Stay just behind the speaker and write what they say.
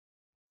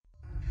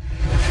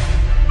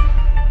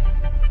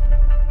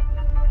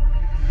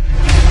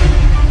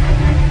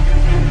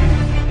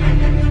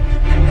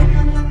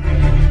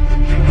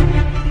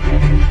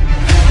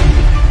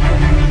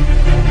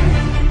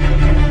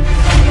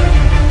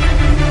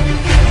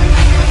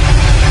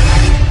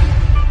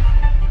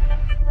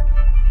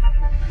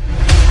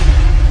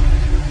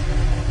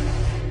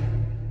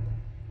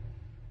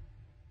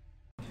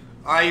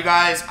Alright, you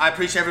guys, I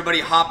appreciate everybody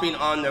hopping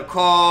on the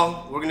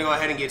call. We're gonna go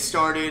ahead and get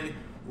started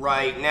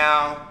right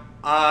now.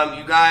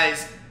 You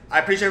guys, I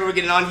appreciate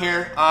everybody getting on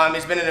here.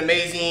 It's been an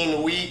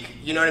amazing week,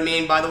 you know what I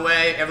mean? By the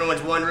way,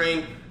 everyone's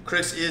wondering,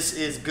 Crixus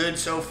is good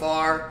so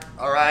far.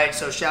 Alright,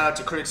 so shout out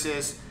to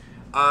Crixus.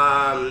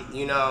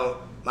 You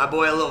know, my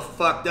boy a little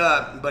fucked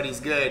up, but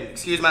he's good.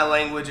 Excuse my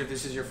language if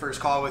this is your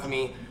first call with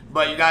me.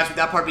 But you guys, with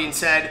that part being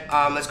said,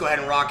 let's go ahead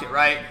and rock it,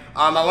 right?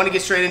 I want to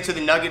get straight into the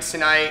nuggets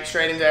tonight,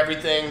 straight into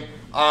everything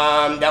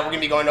that we're going to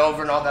be going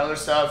over and all that other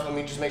stuff. Let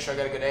me just make sure I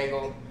got a good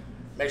angle.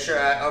 Make sure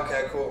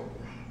okay, cool.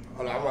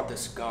 Hold on, I want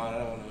this gone. I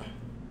don't want to.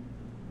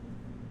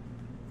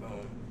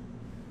 Boom.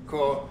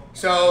 Cool.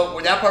 So,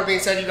 with that part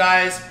being said, you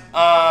guys,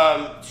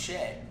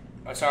 shit.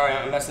 I'm sorry,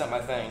 I'm messing up my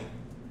thing.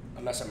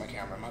 I'm messing up my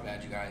camera. My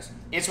bad, you guys.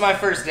 It's my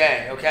first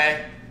day,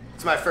 okay?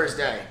 It's my first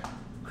day.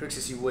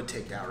 Crixus, you would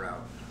take that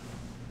route.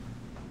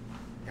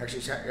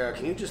 Actually,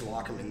 can you just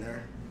lock him in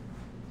there?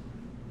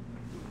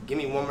 Give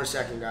me one more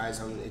second,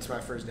 guys. It's my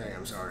first day.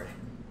 I'm sorry.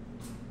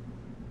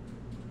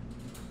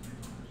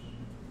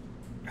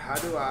 How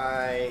do I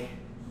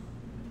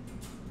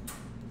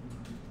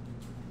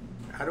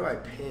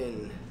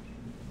pin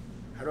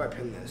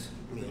this?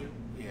 Me?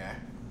 Yeah.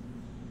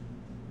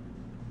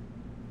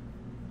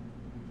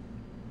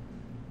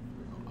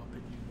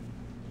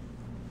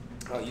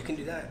 Oh, you can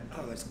do that?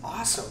 Oh, that's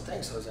awesome.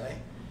 Thanks, Jose.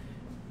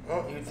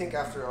 Well, you'd think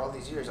after all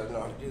these years I'd know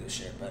how to do this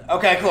shit, but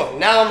okay, cool.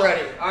 Now I'm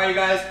ready. All right, you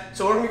guys.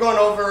 So what we're gonna be going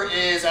over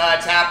is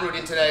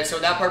taprooting today. So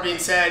that part being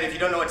said, if you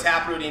don't know what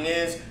taprooting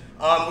is,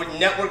 with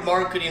network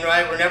marketing,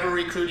 right? We're never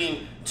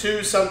recruiting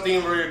to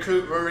something. We're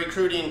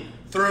recruiting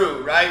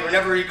through, right? We're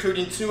never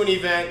recruiting to an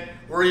event.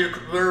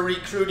 We're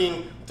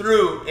recruiting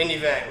through an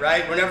event,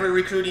 right? We're never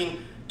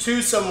recruiting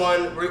to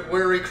someone.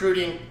 We're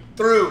recruiting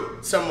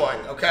through someone.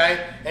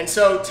 Okay, and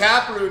so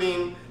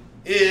taprooting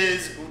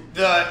is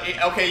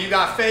you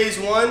got phase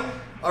one,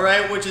 all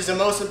right, which is the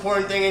most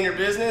important thing in your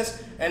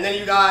business, and then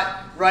you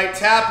got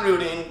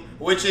taprooting,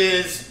 which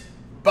is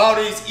about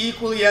as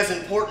equally as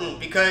important,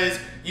 because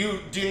you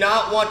do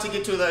not want to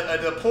get to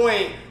the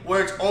point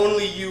where it's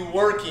only you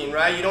working,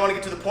 right? You don't want to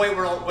get to the point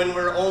when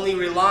we're only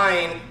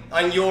relying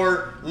on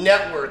your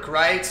network,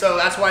 right? So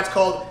that's why it's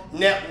called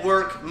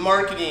network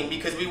marketing,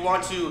 because we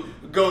want to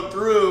go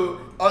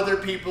through other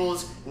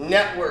people's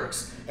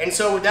networks. And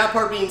so with that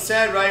part being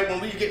said, right, when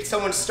we get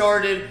someone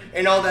started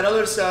and all that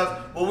other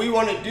stuff, what we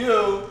want to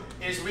do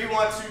is we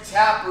want to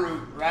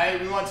taproot, right?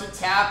 We want to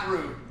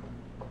taproot.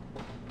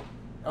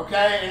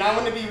 Okay, and I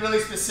want to be really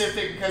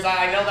specific because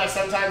I know that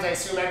sometimes I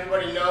assume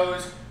everybody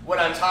knows what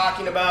I'm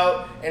talking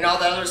about and all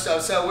that other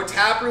stuff. So what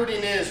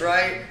taprooting is,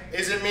 right,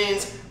 is it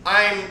means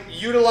I'm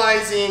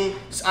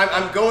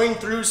going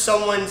through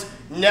someone's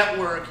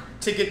network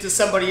to get to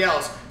somebody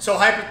else. So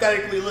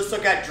hypothetically, let's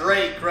look at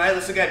Drake, right?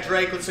 Let's look at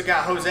Drake, let's look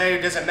at Jose,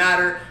 it doesn't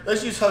matter.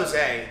 Let's use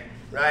Jose,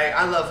 right?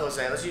 I love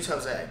Jose, let's use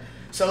Jose.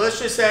 So let's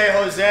just say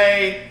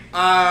Jose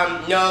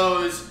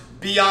knows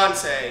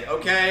Beyonce,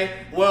 okay?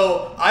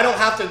 Well, I don't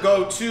have to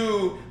go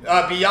to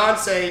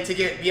Beyonce to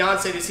get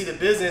Beyonce to see the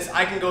business.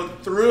 I can go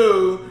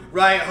through,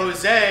 right,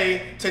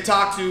 Jose to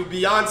talk to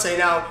Beyonce.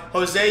 Now,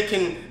 Jose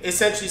can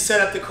essentially set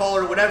up the call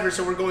or whatever,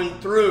 so we're going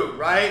through,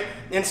 right?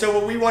 And so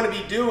what we want to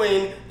be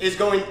doing is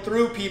going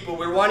through people.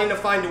 We're wanting to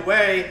find a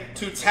way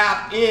to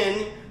tap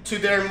in to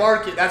their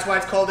market. That's why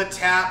it's called a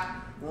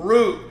tap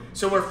root.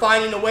 So we're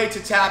finding a way to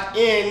tap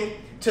in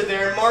to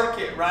their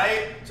market,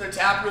 right? So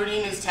tap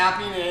rooting is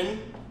tapping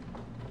in.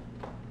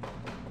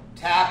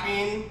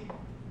 Tapping,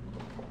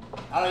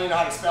 I don't even know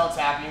how to spell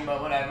tapping,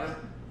 but whatever.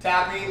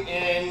 Tapping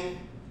in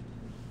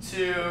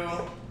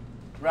to,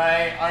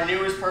 right, our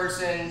newest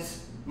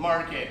person's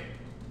market,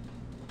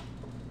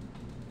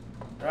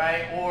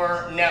 right,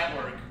 or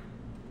network,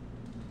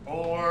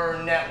 all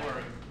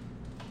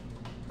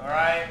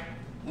right?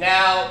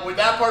 Now, with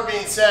that part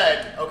being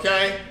said,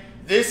 okay,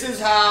 this is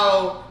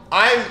how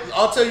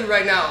I'll tell you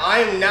right now, I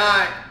am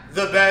not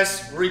the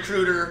best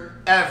recruiter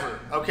ever,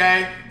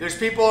 okay? There's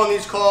people on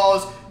this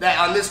call that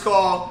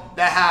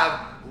have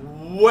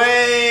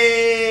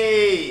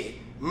way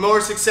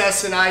more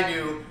success than I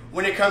do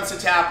when it comes to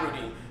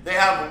taprooting. They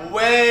have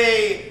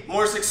way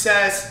more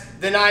success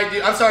than I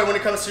do. I'm sorry, when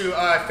it comes to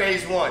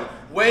phase one.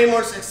 Way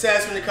more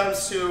success when it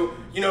comes to,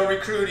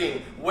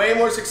 recruiting. Way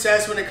more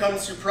success when it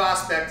comes to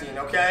prospecting,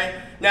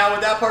 okay? Now,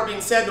 with that part being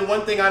said, the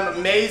one thing I'm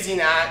amazing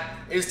at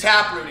is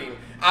taprooting.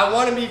 I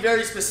want to be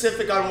very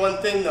specific on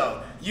one thing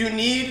though. You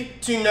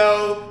need to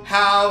know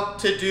how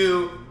to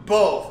do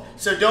both.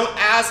 So don't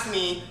ask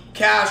me,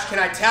 Cash, can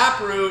I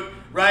taproot,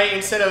 right,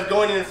 instead of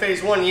going into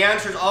phase one? The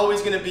answer is always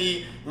going to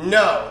be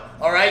no,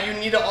 all right? You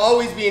need to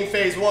always be in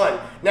phase one.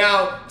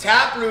 Now,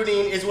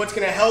 taprooting is what's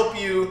going to help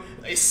you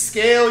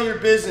scale your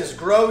business,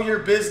 grow your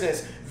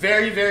business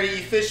very, very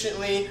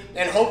efficiently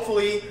and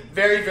hopefully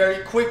very,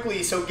 very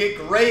quickly. So get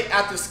great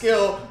at the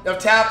skill of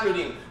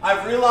taprooting.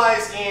 I've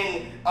realized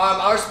in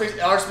our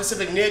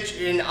specific niche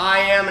in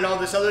IM and all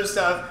this other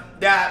stuff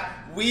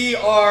that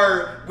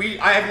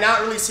I have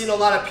not really seen a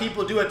lot of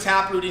people do a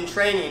taprooting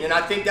training, and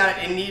I think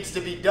that it needs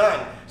to be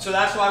done. So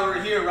that's why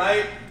we're here,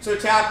 right? So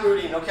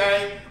taprooting,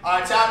 okay?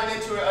 Tapping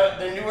into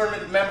the newer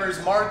members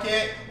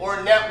market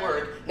or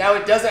network. Now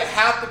it doesn't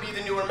have to be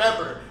the newer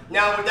member.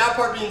 Now with that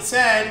part being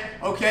said,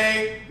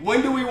 okay,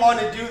 when do we want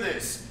to do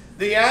this?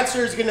 The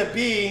answer is going to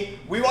be,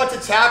 we want to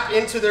tap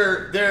into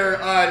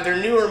their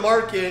newer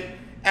market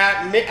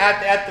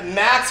at the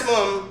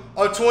maximum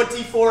of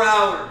 24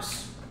 hours.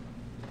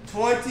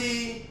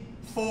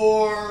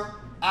 24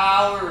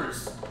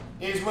 hours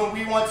is when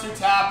we want to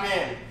tap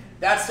in.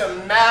 That's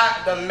the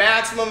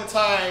maximum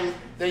time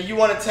that you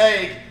want to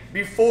take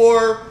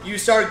before you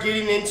start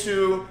getting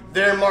into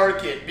their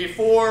market.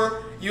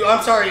 Before you, you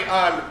want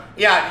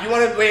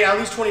to wait at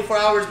least 24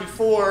 hours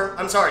before,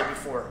 why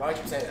do I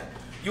keep saying that?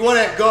 You want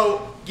to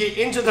go get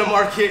into the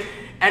market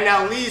in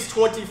at least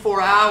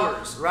 24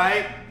 hours,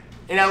 right?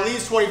 In at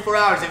least 24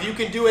 hours. If you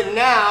can do it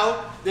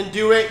now, then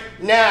do it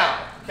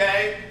now.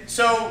 Okay,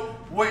 so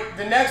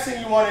the next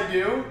thing you want to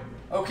do,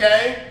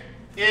 okay,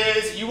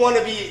 is you want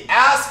to be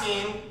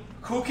asking,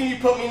 who can you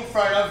put me in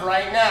front of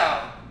right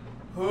now?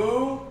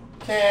 Who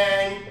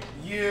can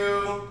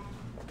you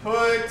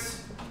put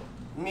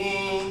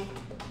me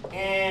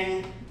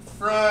in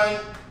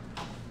front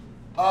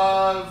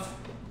of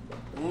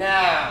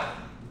now?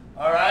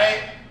 All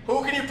right,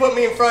 who can you put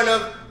me in front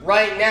of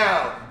right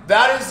now?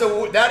 That is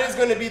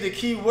going to be the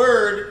key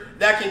word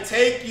that can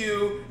take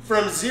you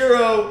from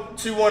 0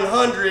 to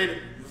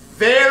 100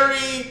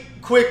 very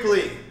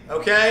quickly,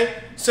 okay?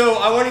 So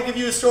I want to give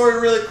you a story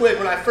really quick.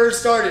 When I first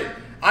started,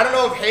 I don't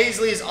know if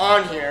Hazley's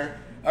on here,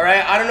 all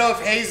right? I don't know if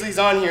Hazley's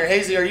on here.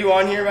 Hazley, are you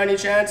on here by any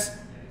chance?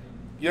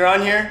 You're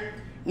on here?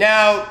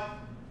 Now,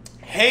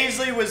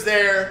 Hazley was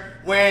there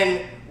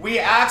when we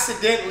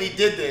accidentally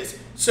did this.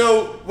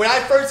 So when I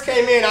first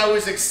came in, I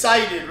was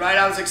excited, right?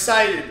 I was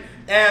excited.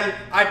 And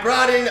I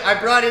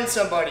brought in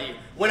somebody.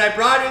 When I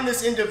brought in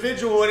this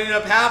individual, what ended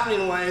up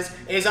happening was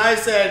I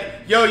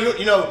said, yo,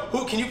 you know,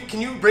 who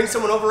can you bring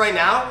someone over right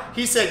now?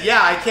 He said,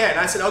 yeah, I can.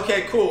 I said,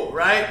 okay, cool,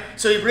 right?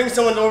 So he brings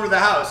someone over to the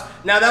house.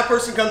 Now that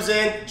person comes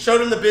in,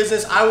 showed him the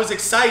business. I was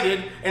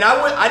excited, and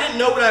I didn't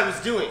know what I was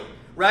doing,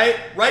 right?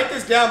 Write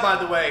this down,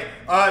 by the way.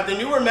 The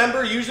newer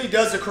member usually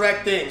does the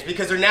correct things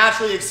because they're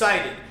naturally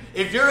excited.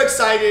 If you're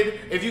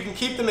excited, if you can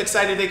keep them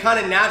excited, they kind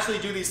of naturally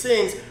do these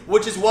things,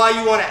 which is why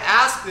you want to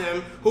ask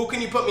them, who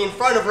can you put me in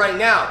front of right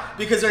now?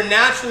 Because they're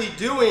naturally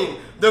doing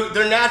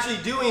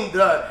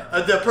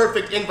the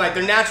perfect invite.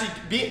 They're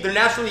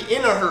naturally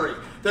in a hurry.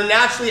 They're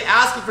naturally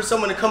asking for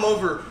someone to come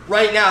over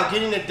right now,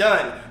 getting it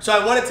done. So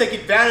I want to take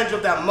advantage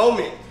of that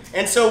moment.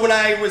 And so when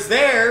I was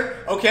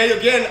there, okay,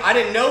 again, I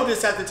didn't know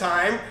this at the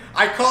time.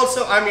 I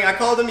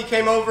called him, he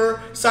came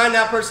over, signed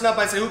that person up.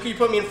 I said, who can you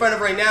put me in front of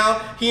right now?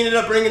 He ended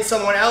up bringing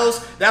someone else.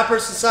 That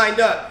person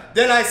signed up.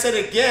 Then I said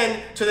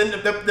again to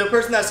the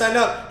person that signed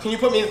up, can you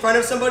put me in front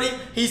of somebody?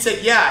 He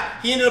said, yeah.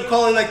 He ended up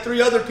calling like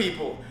 3 other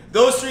people.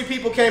 Those 3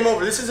 people came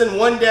over. This is in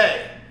one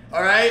day.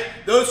 All right,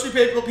 those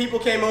 3 people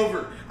came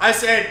over. I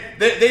said,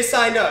 they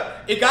signed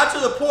up. It got to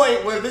the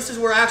point where, this is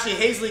where actually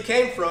Hazley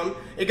came from.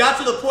 It got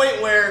to the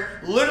point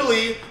where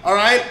literally, all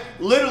right,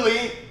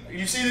 literally,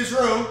 you see this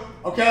room,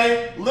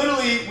 okay?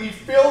 Literally, we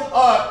filled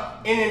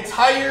up an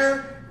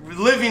entire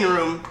living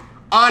room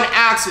on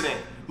accident.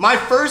 My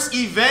first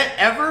event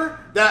ever,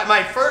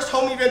 my first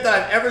home event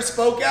that I've ever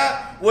spoke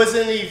at was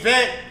an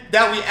event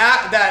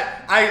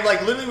that I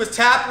like literally was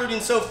taprooting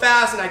so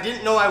fast and I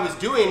didn't know I was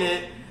doing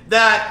it,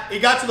 that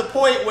it got to the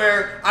point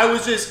where I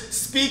was just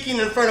speaking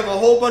in front of a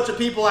whole bunch of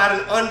people at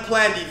an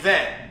unplanned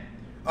event.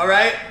 All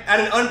right, at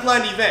an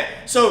unplanned event.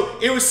 So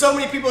it was so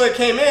many people that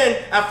came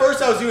in. At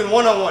first I was doing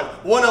one-on-one.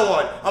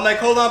 I'm like,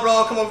 hold on, bro,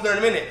 I'll come over there in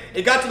a minute.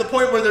 It got to the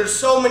point where there's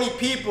so many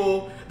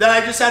people that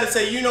I just had to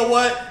say, you know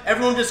what,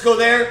 everyone just go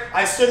there.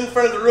 I stood in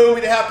front of the room.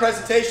 We didn't have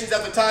presentations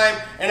at the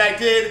time, and I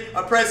did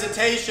a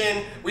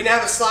presentation. We didn't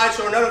have a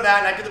slideshow or none of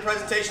that, and I did the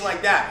presentation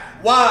like that.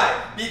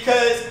 Why?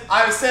 Because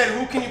I said,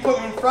 who can you put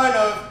me in front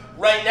of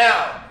right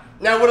now?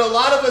 Now, what a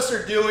lot of us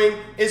are doing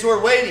is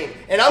we're waiting.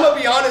 And I'm going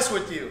to be honest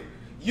with you.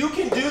 You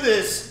can do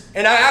this,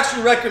 and I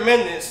actually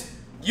recommend this.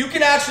 You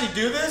can actually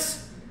do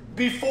this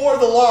before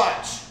the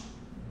launch.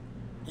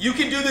 You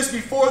can do this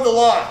before the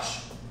launch.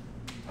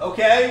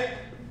 Okay?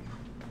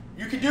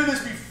 You can do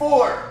this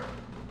before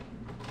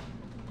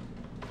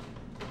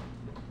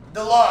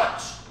the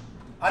launch.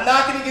 I'm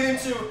not going to get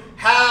into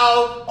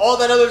how, all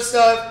that other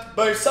stuff,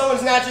 but if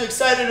someone's naturally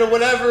excited or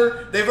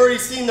whatever, they've already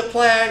seen the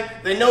plan,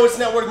 they know it's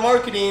network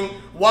marketing,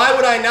 why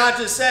would I not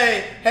just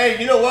say, hey,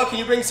 you know what, can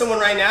you bring someone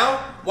right now?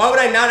 Why would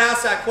I not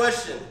ask that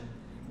question?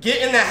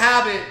 Get in the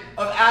habit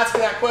of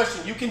asking that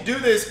question. You can do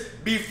this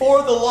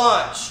before the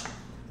launch.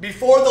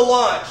 Before the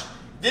launch.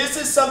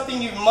 This is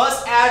something you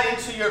must add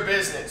into your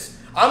business.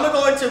 I'm going to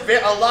go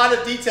into a lot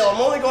of detail.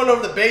 I'm only going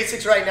over the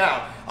basics right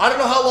now. I don't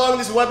know how long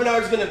this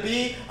webinar is going to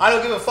be. I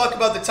don't give a fuck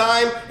about the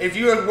time. If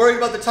you're worried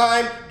about the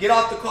time, get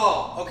off the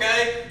call,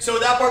 okay? So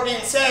with that part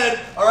being said,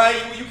 all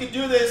right, you can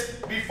do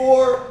this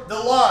before the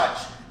launch.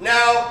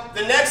 Now,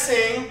 the next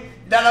thing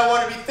that I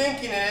want to be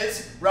thinking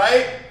is,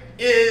 right,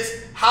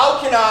 is how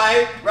can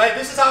I, right?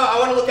 This is how I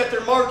want to look at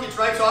their markets,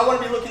 right? So I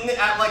want to be looking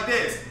at like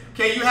this.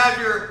 Okay, you have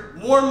your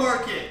warm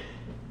market.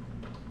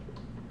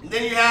 And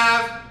then you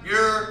have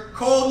your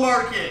cold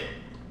market.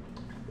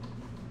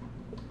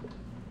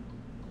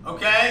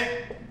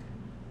 Okay?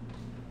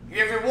 You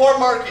have your warm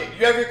market.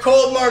 You have your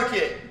cold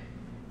market.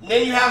 And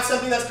then you have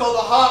something that's called a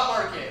hot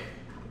market.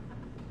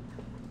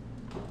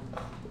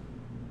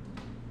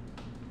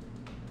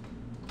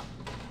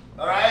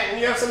 Alright?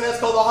 And you have something that's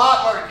called a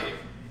hot market.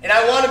 And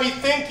I want to be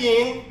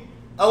thinking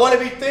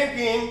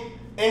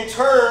in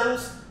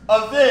terms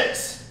of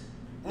this.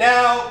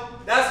 Now,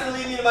 that's going to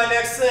lead me to my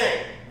next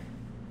thing.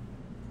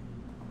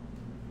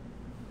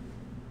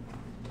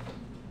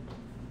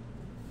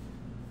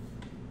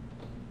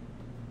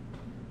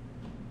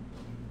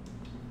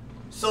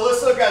 So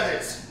let's look at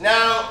this.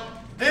 Now,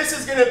 this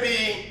is going to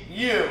be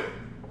you.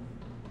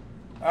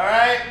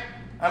 Alright?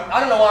 I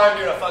don't know why I'm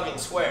doing a fucking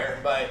square,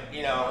 but,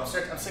 you know, I'm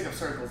sick of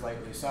circles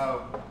lately.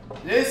 So,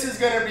 this is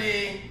going to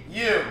be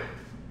you.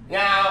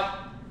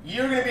 Now,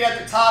 you're going to be at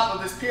the top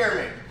of this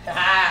pyramid.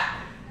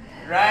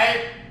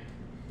 Right?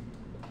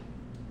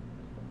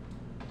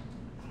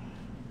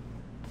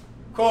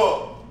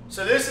 Cool.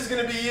 So this is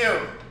going to be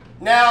you.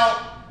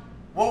 Now,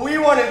 what we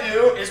want to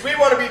do is we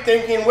want to be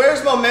thinking,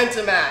 where's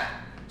momentum at?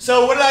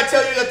 So what did I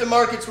tell you that the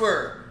markets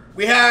were?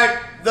 We had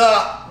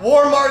the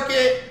warm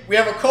market, we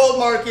have a cold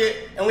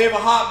market, and we have a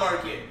hot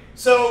market.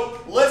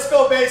 So let's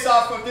go based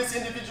off of this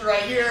individual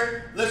right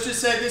here. Let's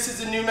just say this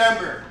is a new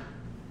member.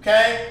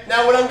 Okay?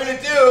 Now what I'm going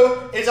to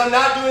do is I'm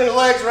not doing the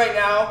legs right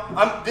now.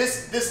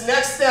 This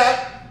next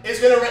step is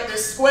going to,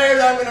 this square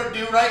that I'm going to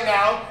do right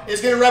now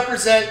is going to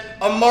represent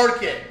a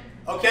market.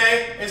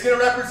 Okay? It's going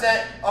to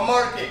represent a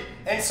market.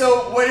 And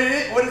so what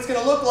it's going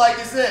to look like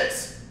is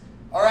this.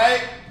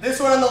 Alright? This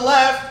one on the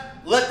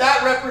left, let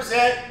that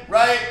represent,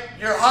 right,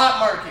 your hot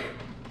market.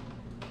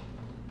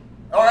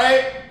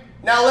 Alright?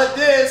 Now let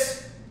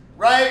this,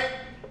 right,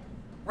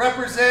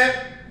 represent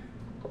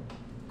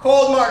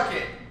cold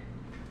market.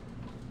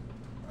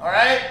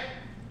 Alright?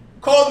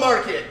 Cold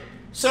market.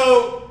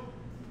 So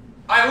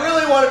I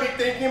really want to be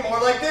thinking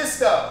more like this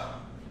though.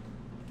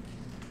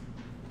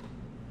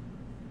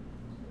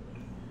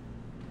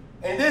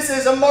 And this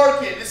is a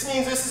market. This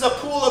means this is a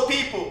pool of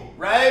people,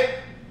 right?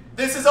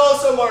 This is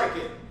also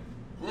market.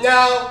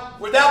 Now,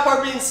 with that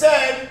part being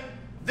said,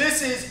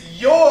 this is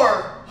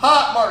your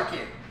hot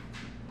market.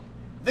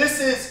 This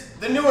is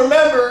the newer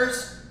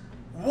members'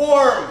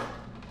 warm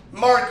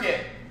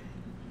market.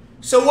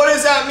 So what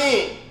does that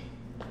mean?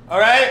 All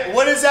right,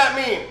 what does that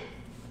mean?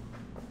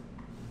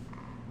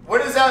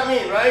 What does that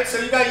mean, right? So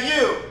you got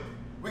you.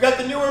 We got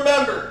the newer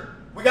member.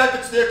 We got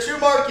there are two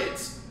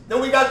markets.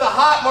 Then we got the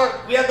hot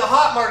market. We have the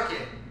hot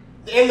market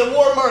and the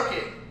warm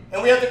market,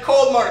 and we have the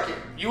cold market.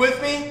 You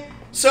with me?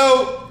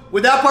 So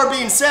with that part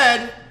being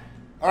said,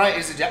 all right,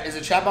 is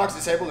the chat box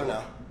disabled or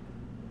no?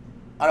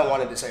 I don't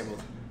want it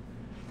disabled.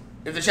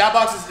 If the chat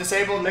box is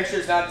disabled, make sure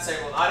it's not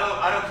disabled.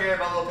 I don't care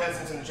about little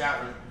peasants in the chat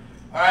room.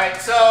 All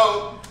right,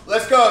 so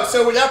let's go.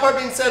 So with that part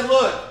being said,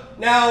 look.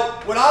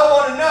 Now, what I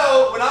want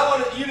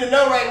you to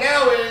know right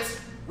now is,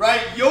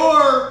 right,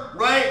 your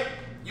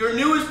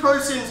newest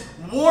person's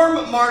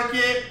warm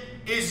market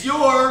is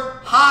your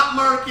hot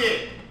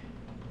market.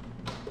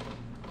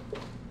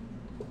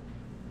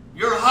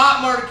 Your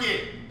hot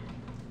market,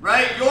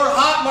 right? Your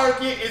hot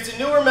market is the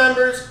newer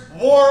member's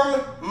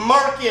warm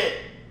market.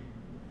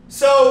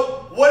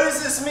 So what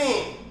does this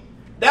mean?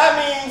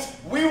 That means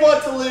we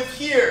want to live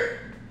here.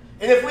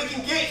 And if we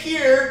can get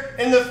here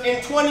in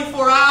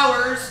 24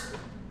 hours,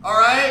 all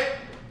right,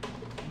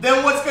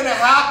 then what's going to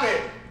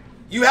happen?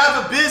 You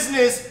have a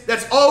business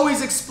that's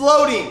always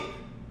exploding.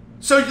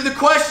 So the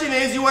question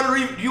is, you want to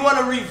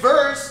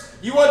reverse.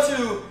 You want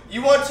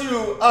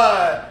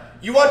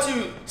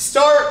to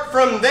start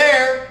from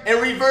there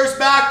and reverse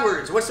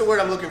backwards. What's the word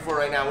I'm looking for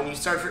right now? When you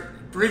start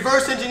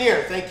reverse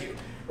engineer. Thank you.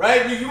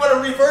 Right? You want to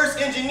reverse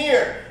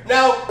engineer.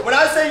 Now, when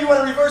I say you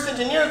want to reverse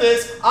engineer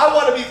this, I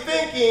want to be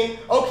thinking,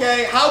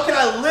 okay, how can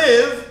I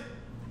live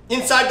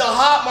inside the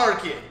hot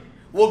market?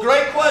 Well,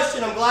 great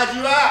question. I'm glad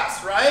you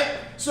asked, right?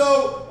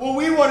 So what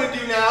we want to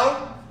do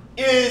now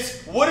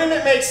is, wouldn't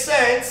it make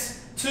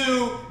sense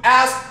to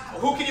ask,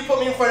 who can you put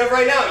me in front of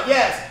right now?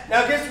 Yes.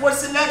 Now, guess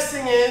what's the next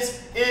thing is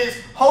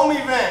home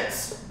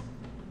events.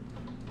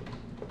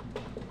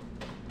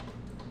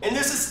 And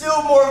this is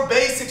still more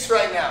basics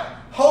right now.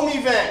 Home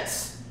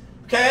events.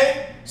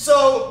 Okay?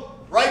 So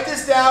write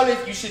this down.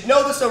 If you should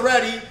know this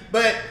already,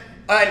 but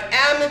an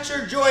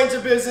amateur joins a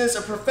business,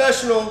 a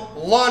professional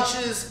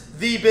launches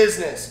the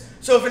business.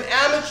 So if an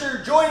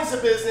amateur joins the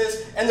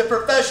business and the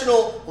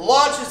professional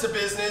launches the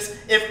business,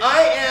 if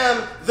I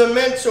am the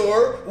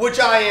mentor, which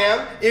I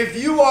am, if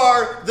you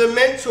are the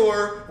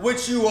mentor,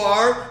 which you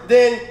are,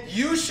 then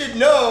you should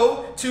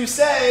know to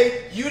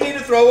say you need to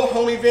throw a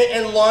home event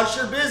and launch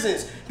your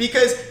business.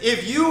 Because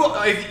if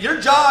your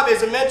job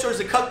as a mentor is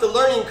to cut the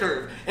learning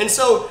curve. And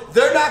so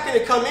they're not going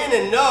to come in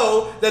and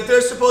know that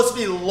they're supposed to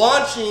be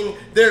launching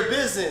their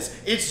business.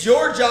 It's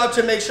your job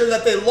to make sure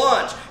that they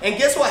launch. And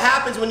guess what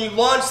happens when you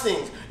launch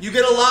things? You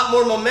get a lot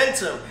more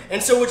momentum.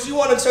 And so what you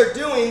want to start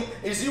doing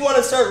is you want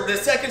to start, the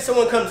second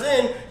someone comes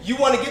in, you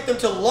want to get them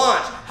to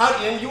launch.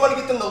 And you want to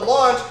get them to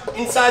launch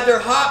inside their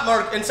hot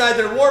market, inside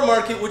their warm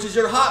market, which is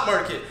your hot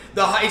market.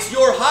 It's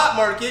your hot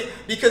market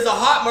because the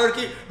hot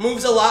market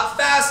moves a lot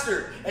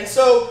faster. And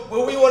so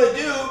what we want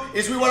to do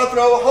is we want to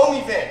throw a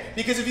home event.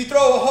 Because if you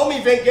throw a home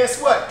event,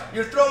 guess what?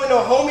 You're throwing a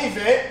home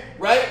event,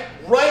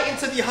 right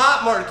into the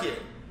hot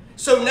market.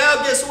 So now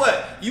guess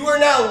what? You are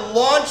now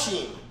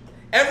launching.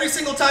 Every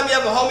single time you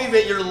have a home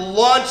event, you're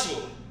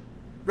launching,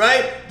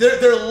 right?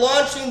 They're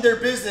launching their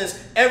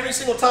business every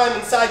single time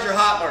inside your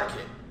hot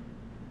market.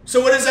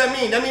 So what does that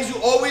mean? That means you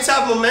always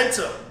have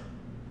momentum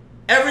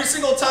every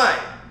single time.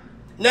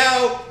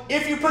 Now,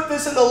 if you put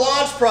this in the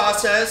launch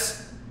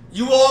process,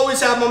 you will always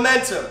have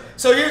momentum.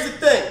 So here's the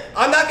thing.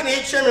 I'm not going to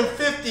hit Chairman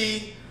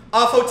 50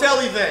 off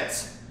hotel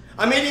events.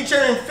 I'm hitting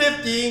Chairman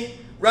 50,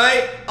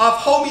 right,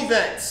 off home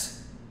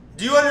events.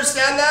 Do you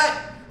understand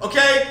that?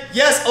 Okay,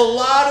 yes, a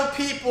lot of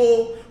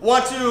people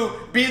want to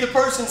be the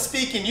person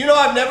speaking. You know,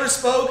 I've never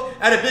spoke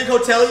at a big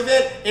hotel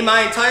event in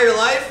my entire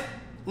life.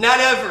 Not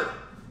ever.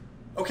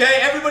 Okay,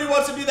 everybody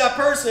wants to be that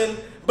person,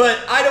 but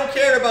I don't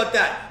care about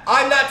that.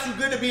 I'm not too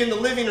good to be in the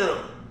living room.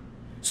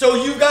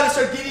 So you've got to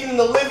start getting in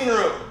the living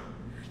room.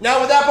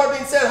 Now, with that part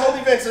being said, home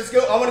events, let's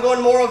go. I want to go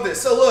into more of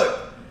this. So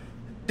look,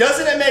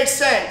 doesn't it make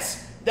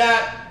sense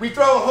that we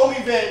throw a home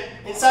event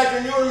inside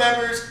your newer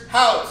member's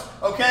house?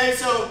 Okay,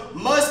 so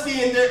must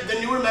be in the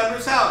newer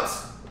member's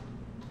house.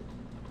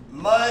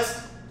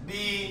 Must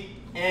be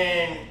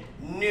in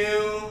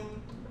new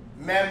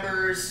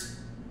member's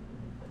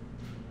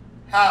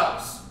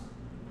house.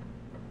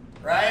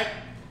 Right?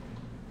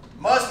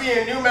 Must be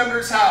in new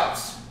member's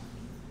house.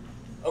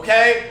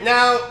 Okay,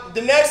 now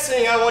the next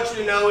thing I want you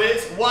to know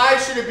is, why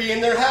should it be in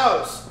their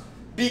house?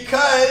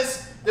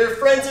 Because their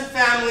friends and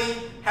family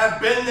have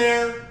been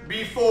there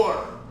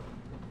before.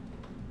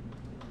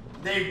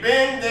 They've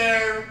been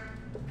there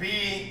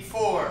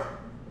before,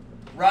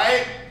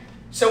 right?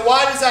 So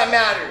why does that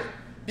matter?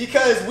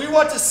 Because we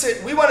want to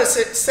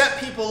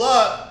set people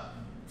up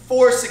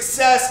for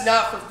success,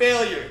 not for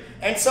failure.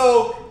 And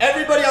so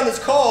everybody on this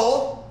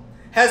call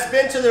has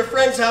been to their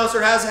friend's house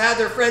or has had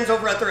their friends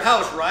over at their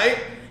house, right?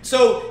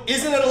 So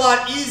isn't it a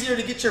lot easier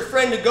to get your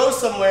friend to go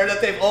somewhere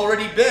that they've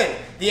already been?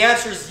 The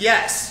answer is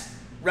yes,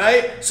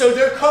 right? So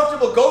they're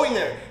comfortable going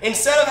there.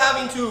 Instead of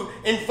having to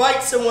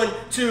invite someone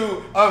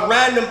to a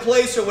random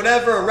place or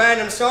whatever, a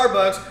random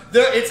Starbucks,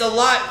 it's a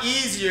lot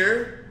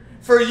easier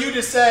for you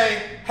to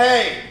say,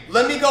 hey,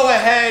 let me go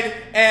ahead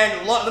and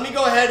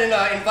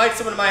invite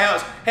someone to my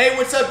house. Hey,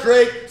 what's up,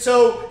 Drake?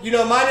 So,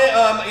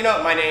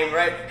 my name,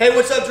 right? Hey,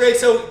 what's up, Drake?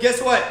 So,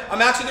 guess what?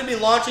 I'm actually going to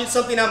be launching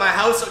something at my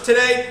house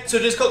today, so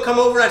just come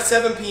over at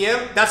 7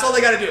 p.m. That's all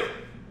they got to do.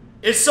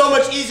 It's so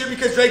much easier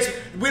because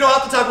we don't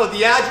have to talk about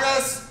the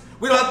address.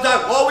 We don't have to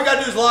talk, all we got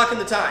to do is lock in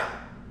the time.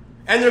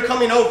 And they're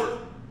coming over.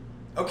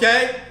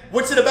 Okay?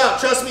 What's it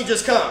about? Trust me,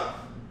 just come.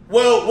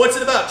 Well, what's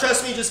it about?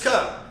 Trust me, just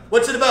come.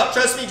 What's it about?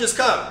 Trust me, just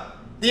come.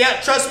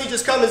 Trust me,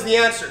 just come is the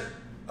answer.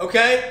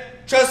 Okay?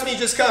 Trust me,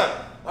 just come.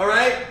 All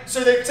right?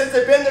 So since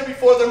they've been there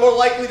before, they're more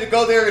likely to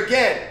go there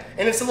again.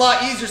 And it's a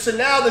lot easier. So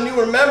now the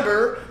newer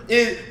member,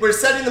 we're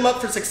setting them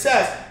up for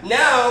success.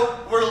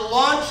 Now we're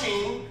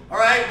launching, all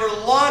right?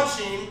 We're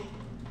launching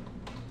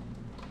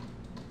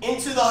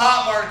into the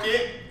hot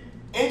market.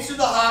 Into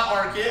the hot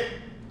market.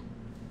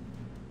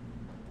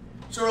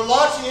 So we're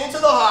launching into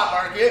the hot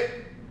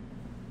market.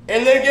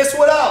 And then guess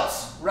what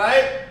else,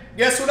 right?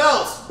 Guess what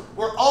else?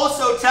 We're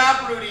also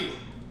taprooting.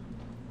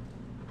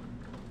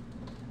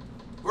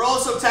 We're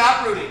also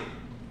taprooting.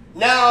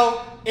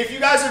 Now, if you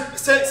guys have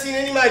seen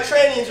any of my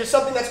trainings, there's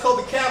something that's called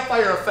the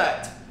campfire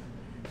effect.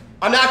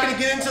 I'm not going to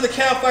get into the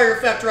campfire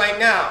effect right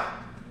now.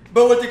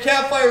 But what the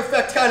campfire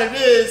effect kind of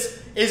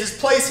is it's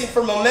placing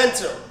for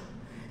momentum.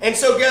 And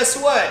so guess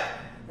what?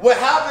 What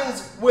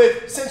happens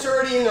since they're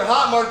already in their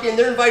hot market and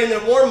they're inviting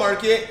their warm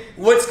market,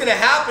 what's going to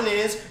happen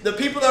is the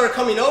people that are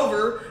coming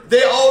over,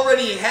 they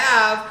already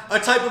have a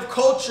type of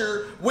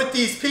culture with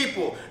these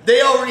people.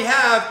 They already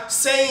have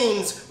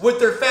sayings with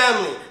their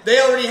family.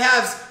 They already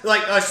have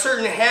like a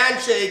certain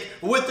handshake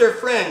with their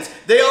friends.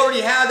 They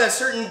already have that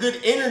certain good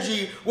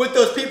energy with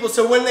those people.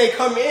 So when they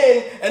come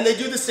in and they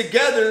do this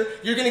together,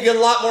 you're going to get a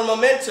lot more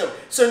momentum.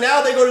 So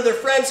now they go to their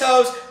friend's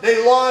house,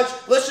 they launch,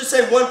 let's just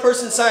say one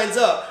person signs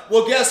up.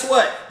 Well, guess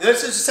what?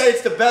 Let's just say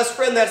it's the best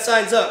friend that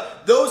signs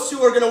up. Those two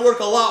are going to work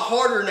a lot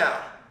harder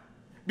now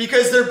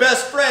because they're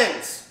best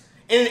friends.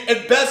 And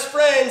at best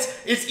friends,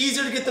 it's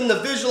easier to get them to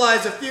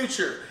visualize a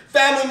future.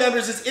 Family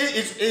members,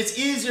 it's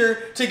easier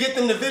to get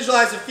them to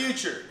visualize a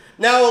future.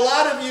 Now, a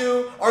lot of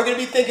you are going to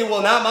be thinking,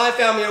 well, not my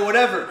family or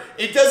whatever.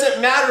 It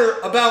doesn't matter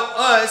about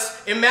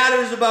us. It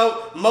matters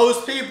about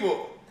most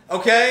people.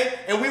 Okay?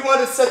 And we want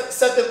to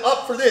set them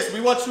up for this.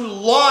 We want to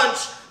launch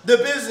the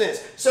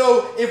business.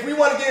 So if we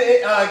want to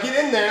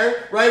get in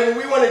there, right, what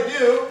we want to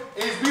do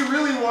is we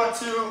really want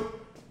to,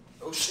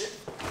 oh shit.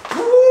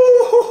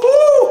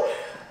 Woo-hoo-hoo.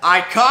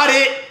 I caught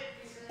it.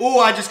 Ooh,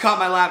 I just caught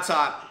my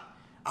laptop.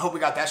 I hope we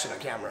got that shit on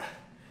camera.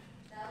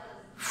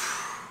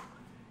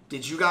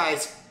 Did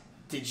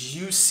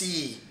you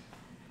see?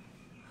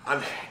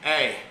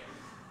 Hey,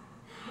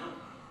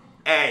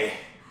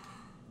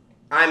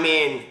 I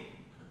mean,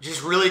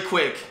 just really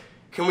quick,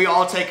 can we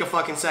all take a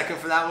fucking second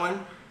for that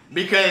one?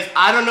 Because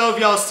I don't know if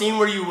y'all seen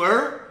where you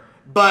were,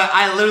 but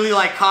I literally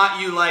like caught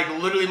you like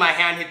literally my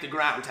hand hit the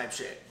ground type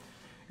shit.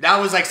 That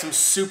was like some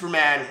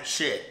Superman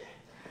shit.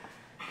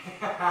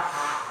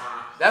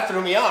 That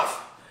threw me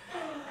off.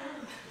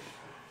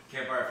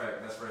 Campfire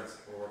effect, best friends.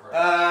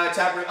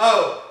 Taproot.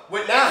 Oh,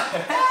 wait,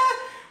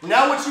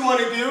 now what you want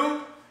to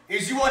do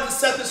is you want to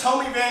set this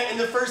home event in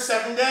the first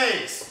 7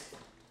 days.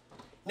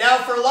 Now,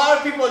 for a lot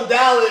of people in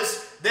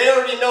Dallas, they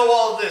already know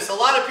all of this. A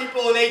lot of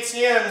people in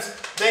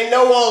ATMs, they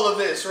know all of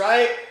this,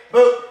 right?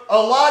 But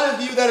a lot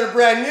of you that are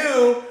brand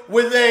new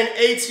within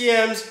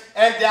ATMs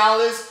and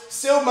Dallas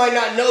still might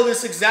not know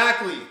this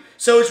exactly.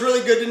 So it's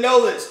really good to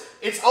know this.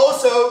 It's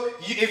also,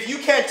 if you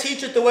can't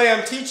teach it the way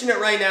I'm teaching it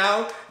right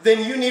now,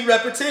 then you need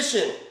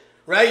repetition,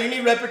 right? You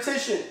need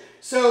repetition.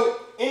 So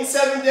in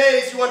 7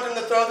 days, you want them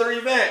to throw their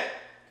event.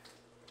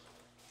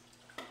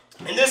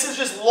 And this is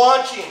just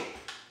launching,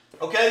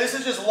 okay? This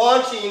is just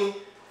launching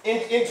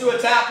into a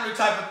taproot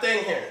type of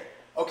thing here,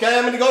 okay?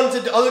 I'm going to go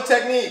into other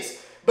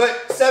techniques,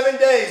 but 7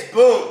 days,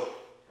 boom,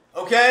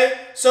 okay?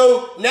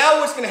 So now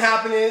what's going to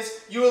happen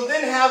is you will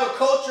then have a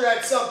culture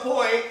at some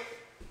point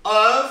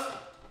of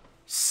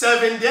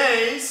 7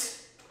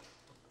 days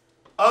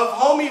of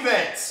home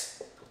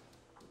events.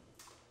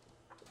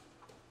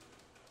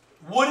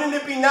 Wouldn't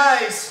it be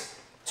nice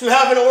to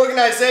have an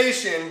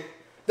organization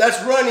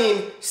that's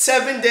running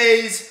 7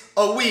 days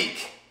a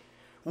week?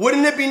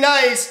 Wouldn't it be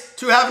nice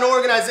to have an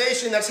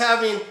organization that's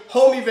having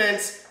home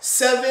events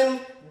 7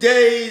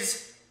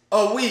 days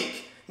a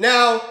week?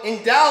 Now,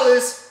 in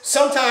Dallas,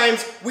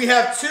 sometimes we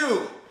have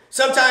 2.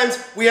 Sometimes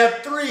we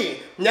have 3.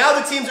 Now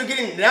the teams are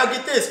getting, now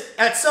get this,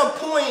 at some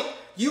point,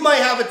 you might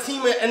have a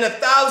team and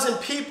 1,000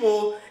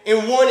 people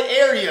in one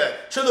area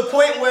to the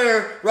point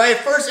where, right,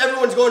 first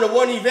everyone's going to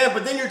one event,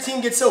 but then your team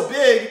gets so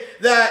big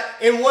that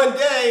in one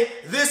day,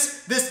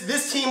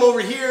 this team over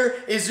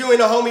here is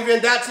doing a home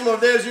event, that team over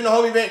there is doing a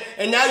home event,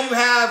 and now you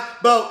have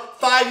about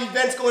 5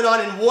 events going on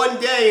in one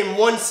day in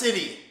one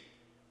city.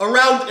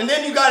 And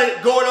then you got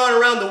it going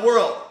on around the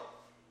world.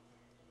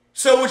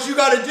 So what you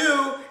got to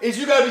do is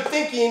you got to be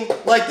thinking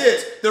like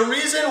this. The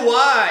reason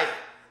why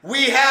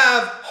we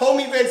have home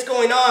events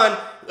going on,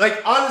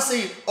 like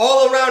honestly,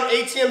 all around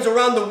ATMs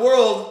around the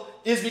world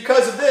is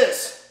because of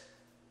this.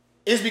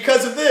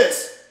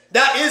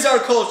 That is our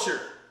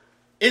culture.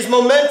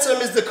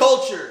 Momentum is the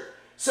culture.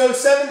 So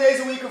 7 days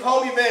a week of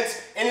home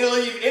events, and it'll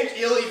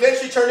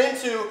eventually turn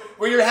into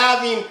where you're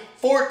having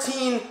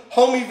 14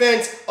 home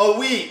events a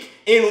week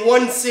in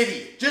one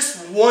city.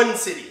 Just one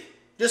city.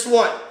 Just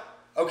one.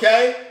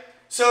 Okay?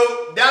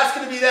 So that's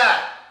going to be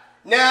that.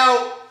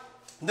 Now,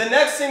 the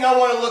next thing I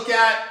want to look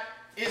at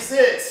is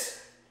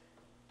this.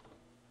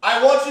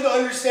 I want you to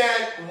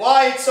understand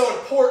why it's so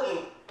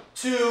important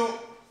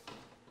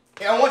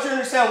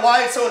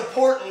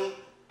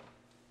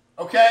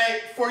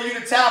okay, for you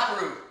to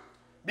taproot.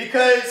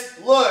 Because,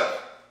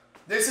 look,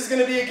 this is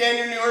going to be, again,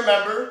 your newer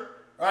member,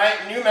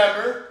 right? New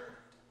member.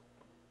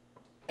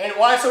 And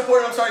why it's so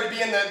important, to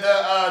be in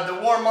the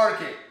warm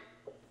market,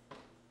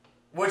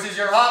 which is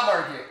your hot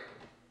market.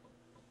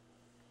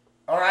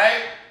 All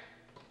right?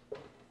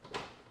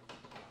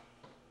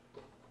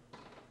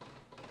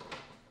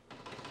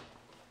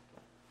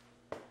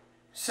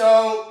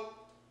 So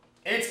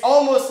it's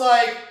almost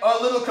like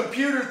a little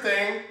computer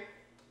thing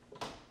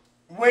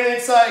when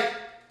it's like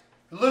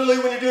literally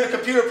when you're doing a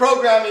computer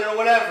programming or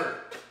whatever.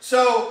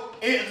 So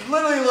it's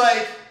literally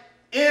like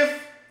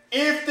if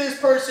this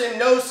person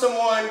knows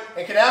someone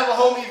and can have a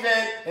home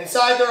event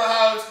inside their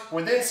house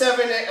within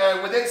 7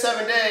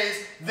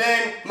 days,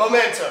 then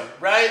momentum,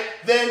 right?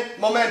 Then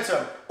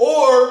momentum.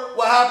 Or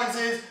what happens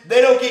is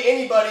they don't get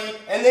anybody,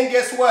 and then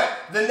guess what?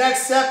 The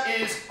next step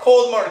is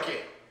cold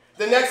market.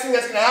 The next thing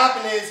that's going to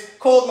happen is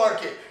cold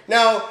market.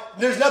 Now,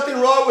 there's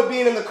nothing wrong with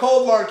being in the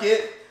cold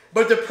market,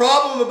 but the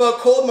problem about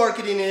cold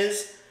marketing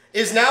is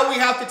now we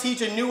have to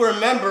teach a newer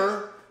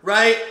member,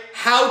 right,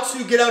 how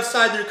to get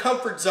outside their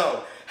comfort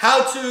zone,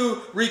 how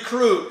to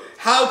recruit,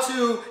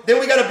 then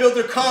we got to build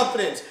their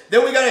confidence.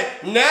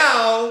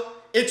 Now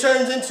it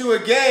turns into a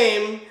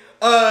game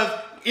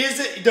of, is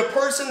it the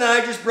person that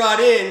I just brought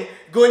in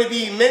going to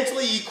be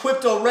mentally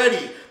equipped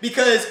already?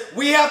 Because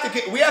we have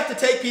to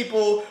take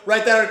people,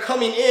 right, that are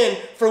coming in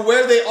for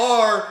where they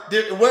are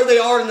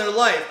in their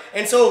life.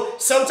 And so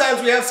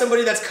sometimes we have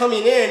somebody that's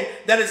coming in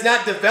that is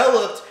not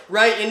developed,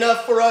 right,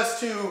 enough for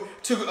us to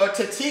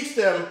teach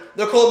them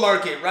the cold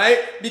market, right?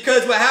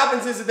 Because what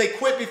happens is that they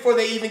quit before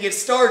they even get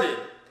started.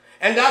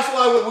 And that's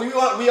why what we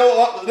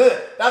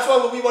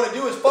want to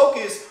do is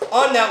focus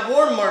on that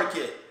warm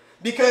market.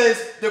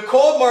 because the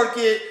cold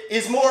market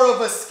is more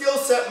of a skill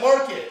set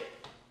market.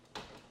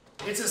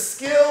 It's a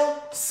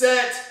skill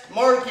set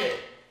market.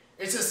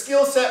 It's a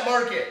skill set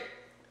market.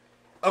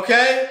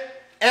 Okay?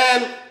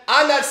 And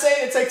I'm not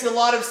saying it takes a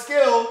lot of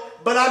skill,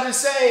 but I'm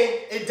just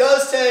saying it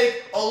does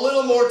take a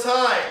little more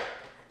time.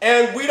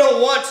 And we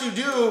don't want to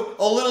do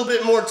a little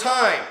bit more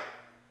time.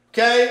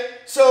 Okay?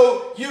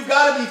 So you've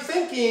got to be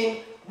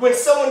thinking when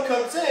someone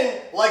comes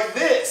in like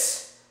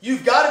this.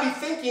 You've got to be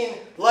thinking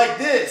like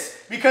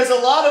this. Because a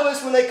lot of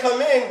us, when they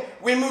come in,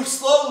 we move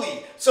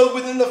slowly. So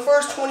within the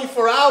first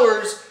 24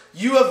 hours,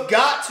 you have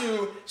got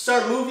to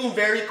start moving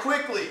very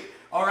quickly.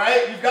 All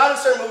right? You've got to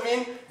start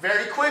moving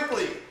very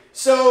quickly.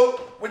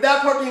 So with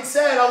that part being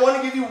said, I want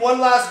to give you one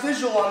last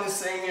visual on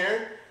this thing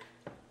here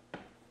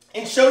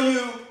and show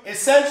you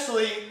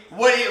essentially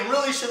what it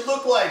really should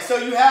look like. So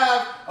you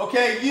have,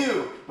 okay,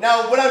 you.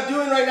 Now what I'm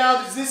doing right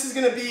now is this is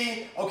going to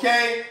be,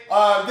 okay,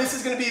 this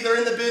is going to be they're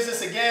in the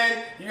business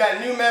again. You got a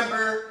new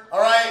member, all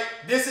right?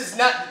 This is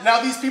not,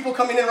 now these people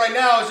coming in right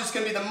now is just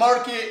going to be the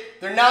market.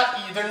 They're not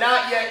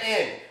yet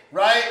in,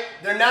 right?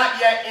 They're not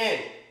yet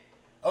in,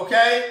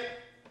 okay?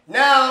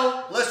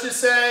 Now, let's just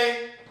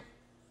say,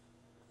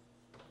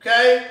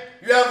 okay,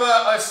 you have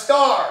a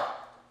star,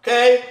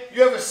 okay?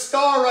 You have a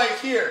star right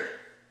here.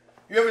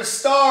 You have a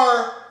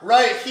star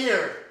right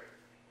here.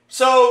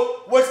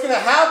 So what's going to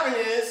happen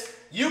is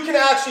you can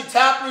actually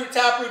taproot,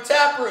 taproot,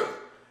 taproot.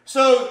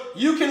 So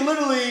you can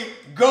literally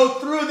go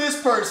through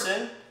this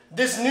person,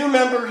 this new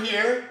member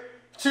here,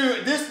 to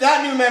this,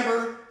 that new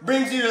member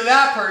brings you to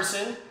that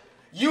person.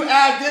 You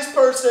add this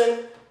person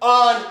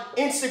on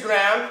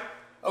Instagram,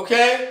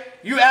 okay?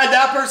 You add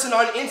that person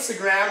on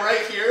Instagram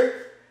right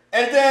here.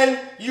 And then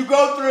you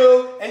go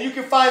through and you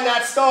can find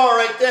that star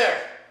right there,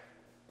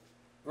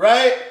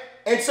 right?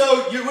 And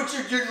so you're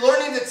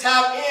learning to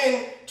tap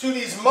in to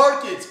these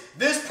markets.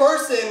 This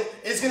person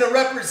is going to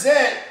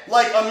represent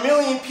like 1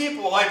 million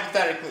people,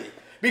 hypothetically,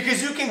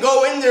 because you can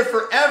go in there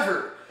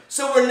forever.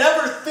 So we're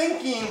never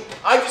thinking,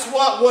 I just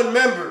want one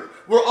member.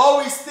 We're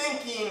always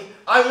thinking,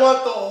 I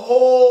want the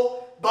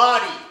whole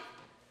body.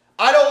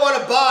 I don't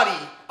want a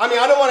body. I mean,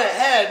 I don't want a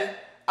head.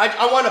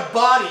 I want a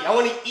body. I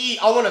want to eat.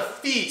 I want to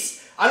feast.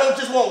 I don't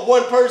just want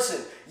one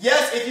person.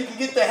 Yes, if you can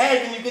get the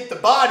head, then you get the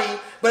body.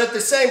 But at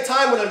the same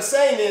time, what I'm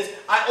saying is,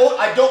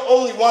 I don't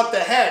only want the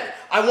head.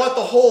 I want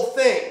the whole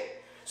thing.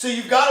 So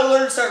you've got to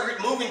learn to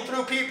start moving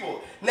through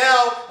people.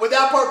 Now, with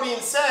that part being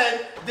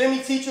said, let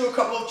me teach you a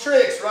couple of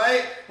tricks,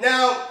 right?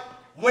 Now,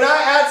 when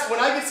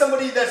I get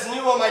somebody that's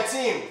new on my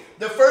team,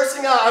 the first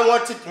thing I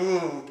want to do,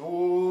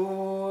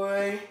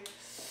 boy,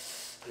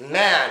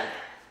 man.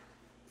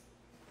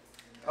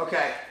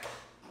 Okay.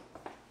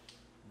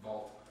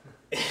 Vault.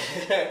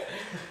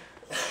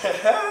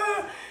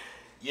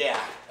 Yeah.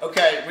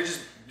 Okay.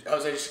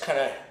 Jose, just kind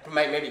of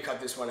might maybe cut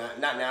this one out.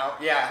 Not now.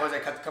 Yeah, Jose,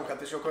 come cut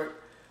this real quick.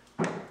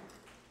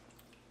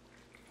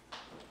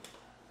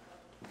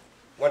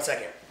 1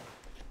 second.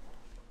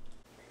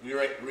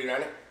 Rerun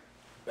it.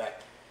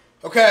 Back.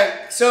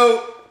 Okay.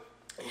 So,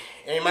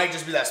 and it might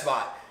just be that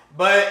spot.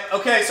 But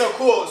okay. So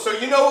cool. So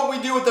you know what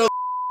we do with those.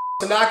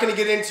 I'm not going to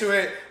get into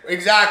it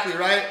exactly,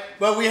 right?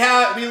 But we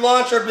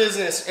launch our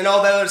business and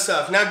all that other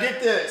stuff. Now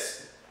get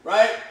this,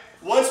 right?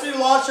 Once we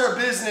launch our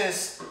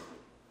business,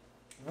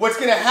 what's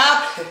going to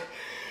happen?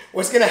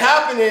 What's going to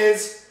happen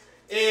is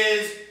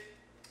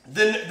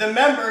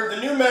the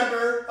new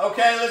member,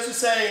 okay? Let's just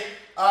say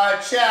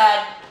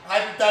Chad,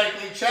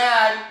 hypothetically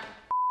Chad.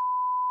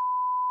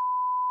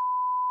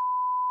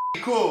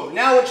 Cool.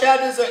 Now when Chad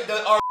does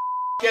our,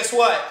 guess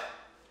what?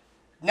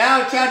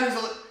 Now Chad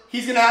does,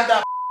 he's going to have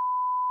that.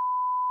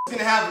 It's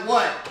going to have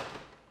what?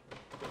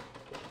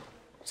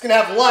 It's going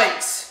to have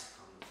likes.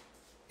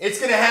 It's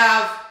going to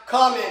have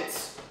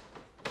comments.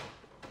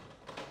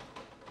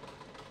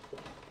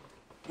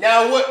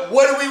 Now,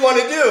 what do we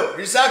want to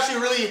do? It's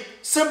actually really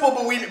simple,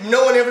 but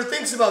no one ever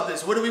thinks about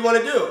this. What do we want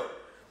to do?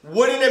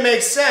 Wouldn't it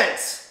make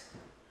sense?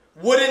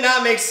 Would it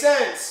not make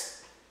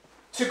sense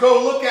to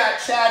go look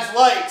at Chad's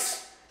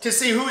likes to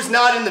see who's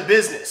not in the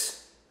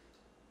business?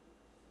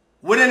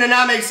 Wouldn't it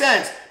not make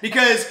sense?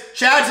 Because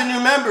Chad's a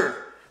new member.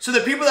 So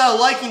the people that are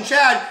liking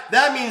Chad,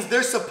 that means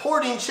they're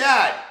supporting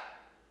Chad.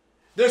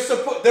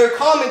 They're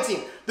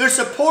commenting. They're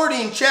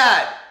supporting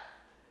Chad.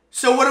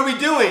 So what are we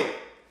doing?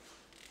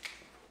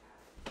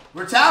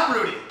 We're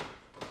taprooting.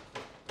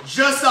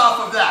 Just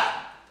off of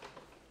that.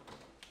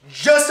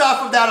 Just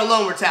off of that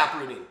alone, we're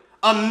taprooting.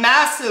 A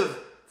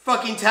massive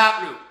fucking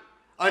taproot.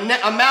 A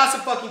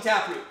massive fucking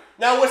taproot.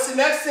 Now, what's the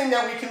next thing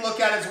that we can look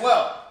at as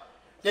well?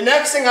 The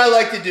next thing I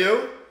like to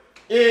do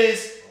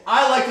is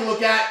I like to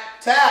look at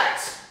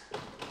tags.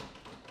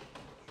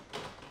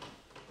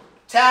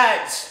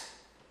 Tags.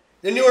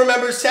 The newer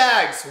members'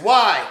 tags.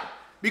 Why?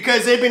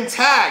 Because they've been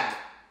tagged.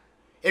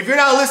 If you're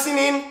not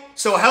listening,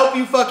 so help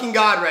you fucking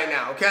God right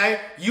now, okay?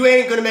 You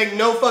ain't gonna make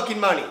no fucking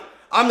money.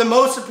 I'm the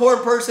most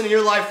important person in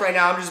your life right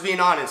now. I'm just being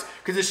honest.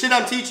 Because the shit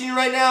I'm teaching you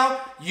right now,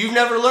 you've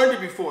never learned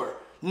it before.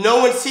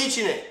 No one's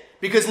teaching it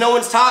because no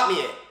one's taught me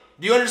it.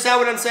 Do you understand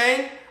what I'm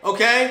saying?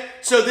 Okay?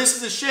 So this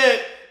is the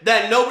shit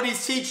that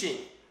nobody's teaching.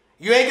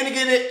 You ain't gonna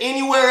get it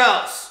anywhere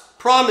else.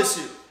 Promise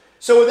you.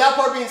 So with that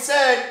part being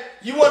said,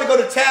 you wanna go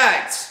to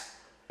tags.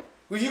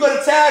 When you go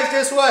to tags,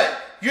 guess what?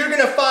 You're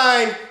gonna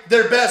find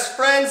their best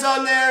friends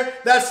on there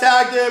that's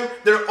tagged them,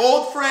 their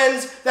old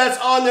friends that's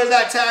on there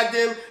that tagged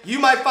them. You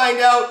might find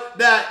out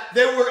that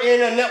they were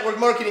in a network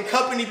marketing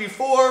company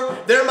before.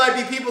 There might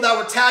be people that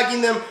were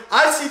tagging them.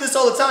 I see this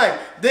all the time.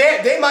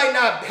 They might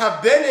not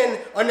have been in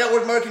a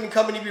network marketing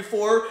company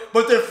before,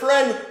 but their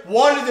friend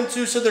wanted them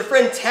to, so their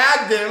friend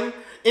tagged them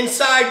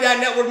inside that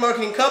network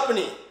marketing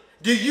company.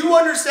 Do you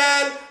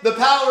understand the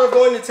power of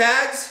going to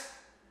tags?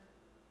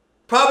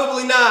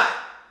 Probably not.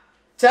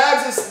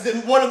 Tags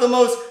is one of the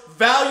most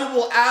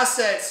valuable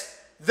assets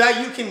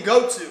that you can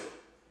go to.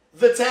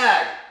 The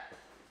tag,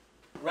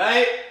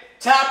 right?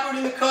 Taproot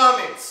in the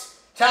comments,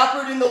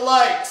 taproot in the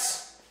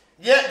likes.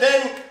 Yet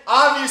then,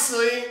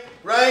 obviously,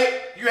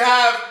 right, you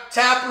have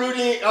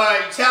taprooting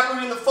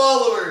the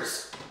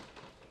followers,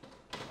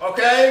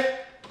 okay?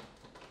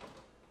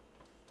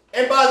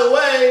 And by the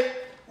way,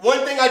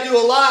 one thing I do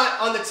a lot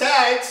on the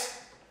tags,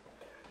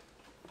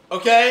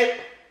 okay,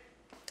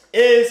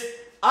 is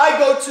I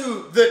go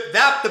to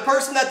the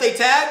person that they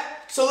tag.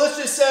 So let's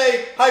just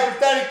say,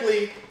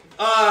 hypothetically,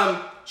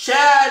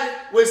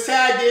 Chad was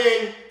tagged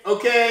in,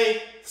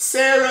 okay,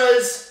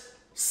 Sarah's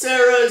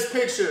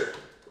picture.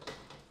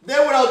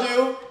 Then what I'll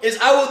do is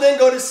I will then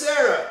go to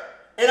Sarah.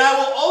 And I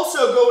will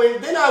also go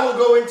in, then I will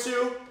go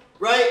into,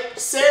 right,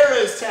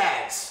 Sarah's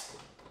tags.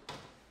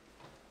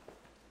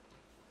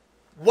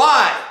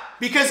 Why?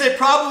 Because they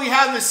probably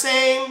have the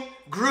same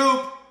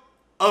group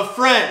of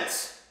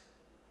friends.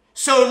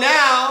 So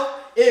now,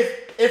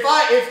 if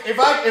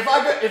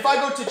I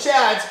go to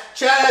Chad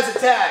has a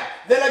tag.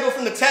 Then I go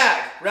from the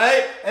tag,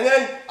 right? And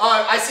then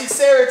I see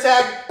Sarah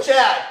tag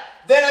Chad.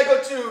 Then I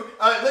go to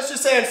let's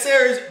just say on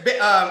Sarah's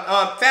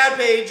fan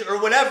page or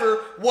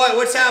whatever.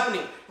 What's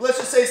happening? Let's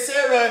just say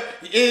Sarah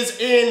is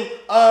in.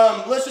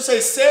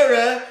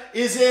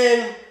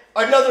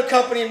 Another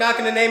company. I'm not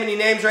going to name any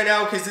names right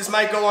now because this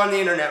might go on the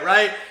internet,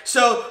 right?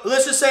 So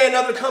let's just say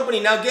another company.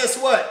 Now guess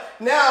what?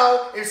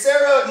 Now, if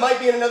Sarah might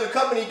be in another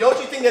company, don't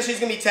you think that she's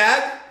going to be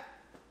tagged?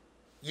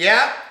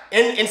 Yeah,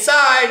 and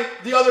inside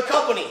the other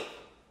company.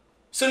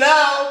 So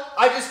now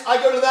I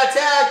go to that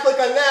tag, click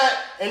on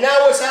that, and now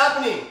what's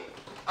happening?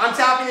 I'm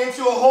tapping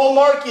into a whole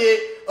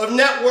market of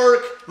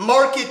network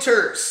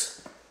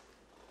marketers.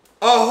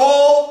 A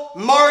whole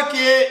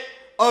market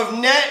of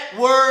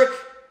network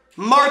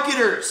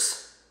marketers.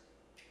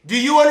 Do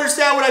you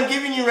understand what I'm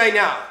giving you right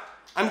now?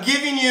 I'm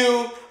giving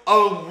you a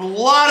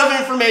lot of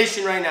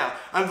information right now.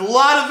 I have a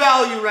lot of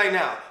value right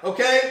now,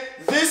 okay?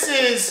 This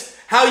is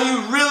how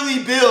you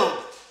really build,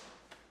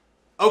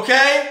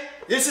 okay?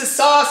 This is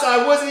sauce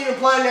I wasn't even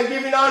planning on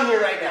giving on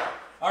here right now,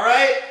 all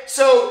right?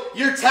 So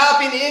you're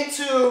tapping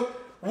into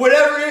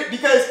whatever,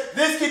 because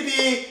this could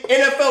be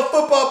NFL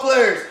football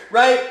players,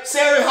 right?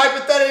 Sarah,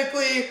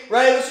 hypothetically,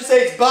 right? Let's just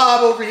say it's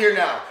Bob over here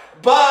now.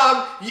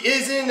 Bob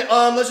is in,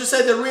 let's just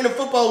say the Arena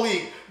Football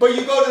League. But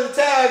you go to the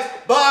tags,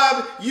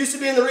 Bob used to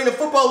be in the Arena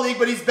Football League,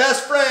 but he's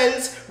best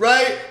friends,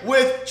 right,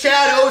 with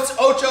Chad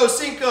Ocho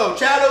Cinco.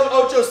 Chad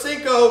Ocho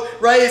Cinco,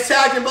 right, is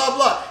tagged and blah,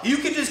 blah. You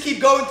can just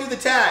keep going through the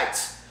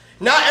tags.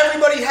 Not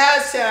everybody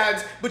has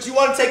tags, but you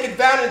want to take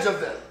advantage of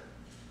them.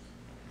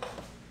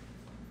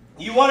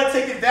 You want to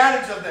take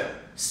advantage of them.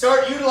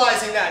 Start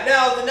utilizing that.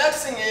 Now, the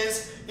next thing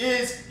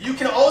is you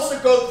can also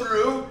go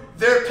through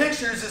their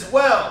pictures as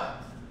well.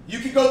 You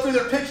can go through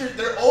their pictures,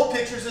 their old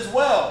pictures as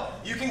well.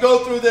 You can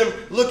go through them,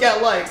 look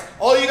at likes.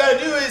 All you got to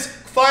do is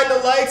find the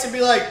likes and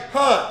be like,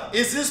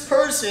 is this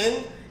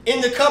person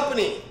in the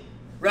company,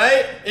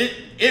 right?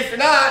 If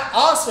not,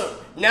 awesome.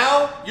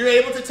 Now you're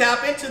able to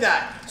tap into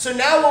that. So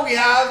now what we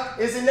have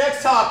is the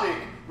next topic,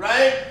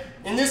 right?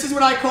 And this is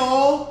what I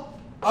call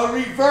a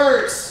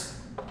reverse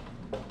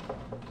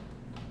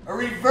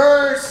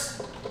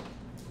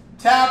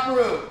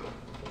taproot.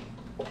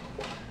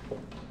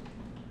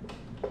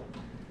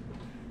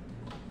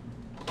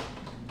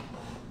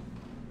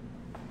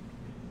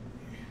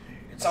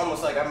 It's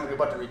almost like I'm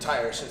about to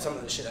retire since some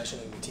of the shit I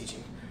shouldn't even be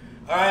teaching.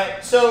 All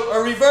right, so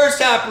a reverse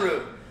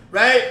taproot,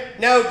 right?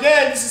 Now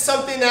again, this is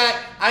something that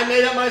I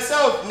made up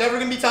myself. Never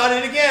gonna be taught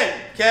it again,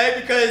 okay?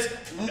 Because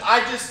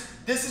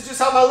this is just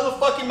how my little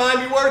fucking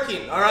mind be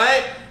working, all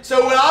right?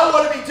 So what I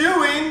want to be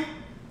doing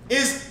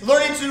is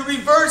learning to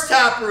reverse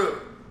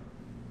taproot.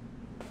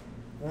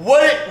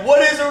 What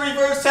is a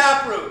reverse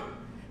taproot?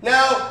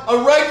 Now,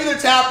 a regular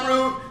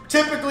taproot,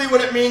 typically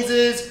what it means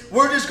is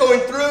we're just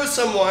going through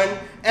someone,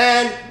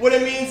 and what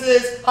it means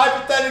is,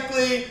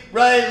 hypothetically,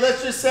 right,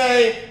 let's just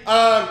say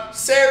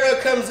Sarah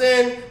comes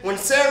in. When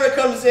Sarah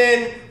comes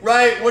in,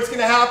 right, what's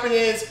going to happen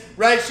is,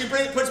 right, she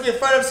puts me in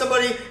front of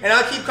somebody, and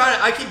I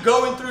keep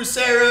going through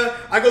Sarah.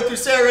 I go through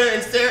Sarah,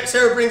 and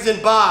Sarah brings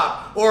in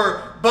Bob,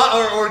 or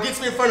gets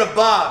me in front of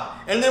Bob.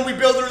 And then we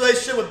build a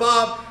relationship with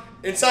Bob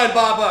and sign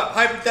Bob up,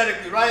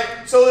 hypothetically, right?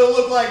 So it'll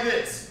look like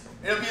this.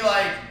 It'll be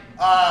like,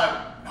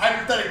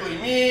 hypothetically,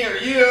 me or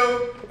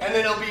you, and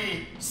then it'll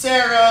be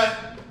Sarah,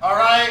 all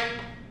right?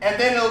 And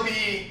then it'll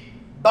be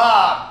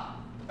Bob,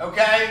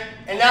 okay?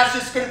 And that's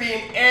just going to be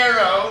an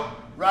arrow,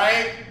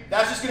 right?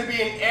 That's just going to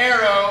be an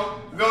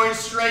arrow going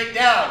straight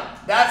down.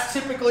 That's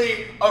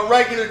typically a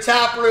regular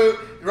taproot,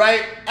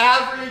 right?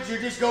 Average,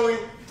 you're just going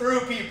through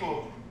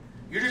people.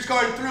 You're just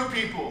going through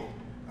people,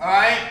 all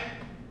right?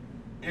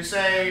 You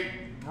say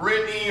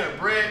Brittany or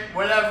Brit,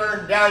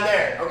 whatever, down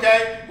there,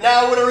 okay?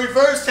 Now what a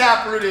reverse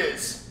taproot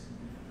is.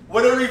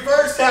 What a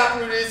reverse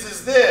taproot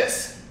is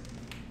this.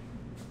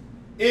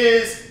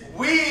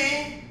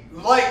 We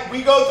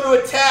go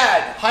through a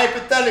tag,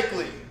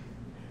 hypothetically.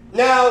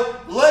 Now,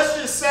 let's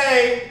just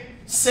say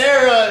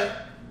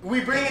Sarah,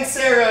 we bring in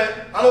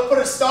Sarah. I'm going to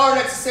put a star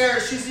next to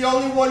Sarah. She's the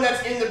only one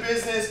that's in the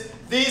business.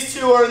 These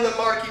two are in the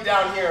market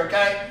down here,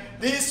 okay?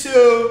 These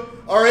two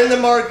are in the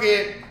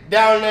market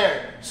down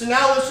there. So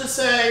now let's just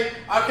say,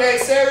 okay,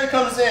 Sarah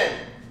comes in.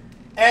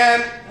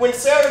 And when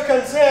Sarah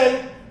comes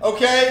in,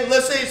 okay,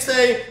 let's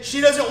say she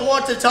doesn't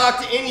want to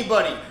talk to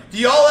anybody. Do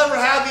y'all ever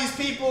have these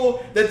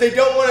people that they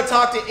don't want to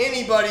talk to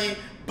anybody,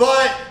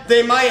 but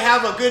they might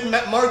have a good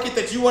market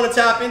that you want to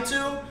tap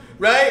into,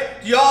 right?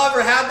 Do y'all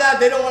ever have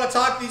that? They don't want to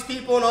talk to these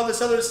people and all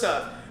this other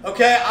stuff.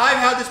 Okay, I've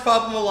had this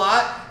problem a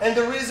lot, and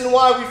the reason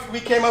why we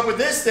came up with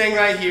this thing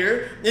right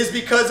here is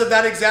because of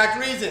that exact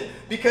reason.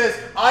 Because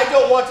I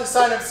don't want to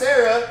sign up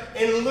Sarah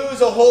and lose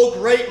a whole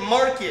great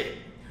market.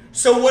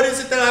 So what is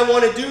it that I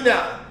want to do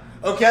now?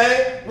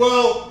 Okay,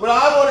 well, what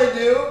I want to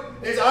do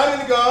is I'm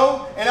going to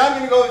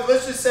go,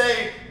 let's just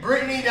say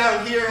Brittany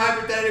down here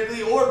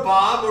hypothetically, or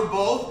Bob, or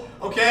both,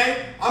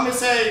 okay? I'm going to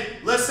say,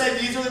 let's say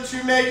these are the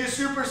two major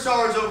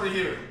superstars over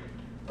here,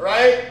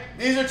 right?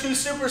 These are two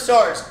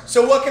superstars.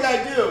 So what can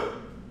I do?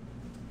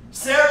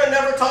 Sarah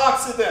never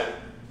talks to them.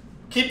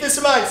 Keep this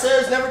in mind,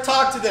 Sarah's never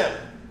talked to them.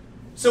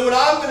 So what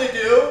I'm going to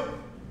do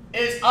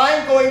is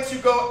I'm going to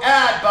go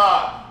add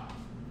Bob.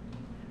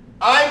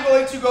 I'm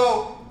going to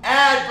go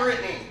add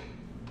Brittany.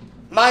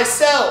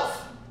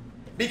 Myself,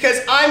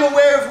 because I'm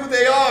aware of who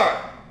they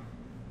are.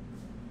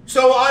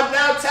 So I'm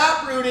now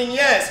taprooting,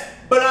 yes,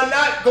 but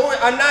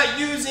I'm not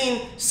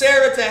using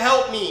Sarah to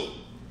help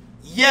me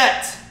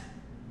yet.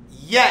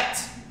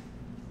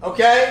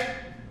 Okay?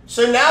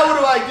 So now what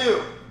do I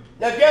do?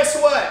 Now guess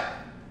what?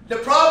 The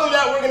problem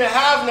that we're going to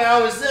have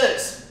now is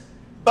this.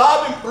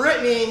 Bob and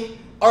Brittany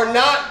are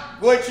not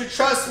going to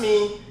trust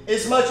me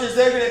as much as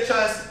they're going to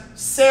trust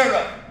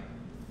Sarah.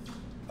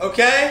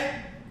 Okay?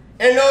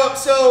 And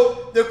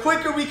so the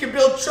quicker we can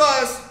build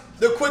trust,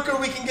 the quicker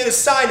we can get a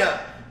sign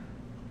up.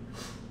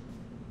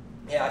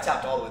 Yeah, I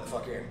tapped all the way the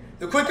fuck here.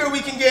 The quicker we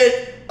can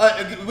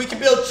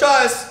build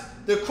trust,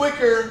 the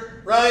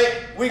quicker,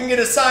 right, we can get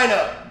a sign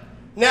up.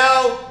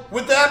 Now,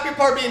 with that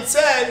part being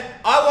said,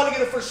 I want to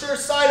get a for sure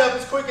sign up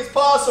as quick as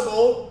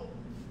possible,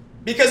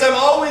 because I'm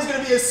always going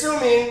to be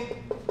assuming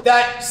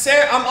that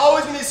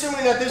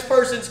this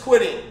person's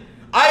quitting.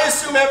 I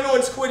assume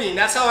everyone's quitting.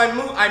 That's how I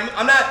move.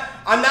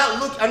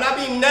 I'm not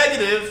being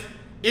negative.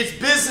 It's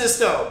business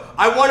though.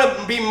 I want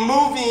to be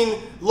moving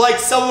like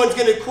someone's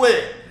going to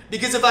quit.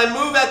 Because if I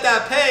move at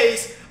that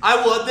pace, I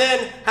will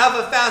then have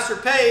a faster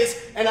pace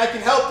and I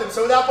can help them.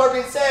 So with that part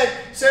being said,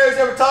 Sarah's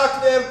never talked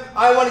to them.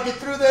 I want to get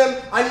through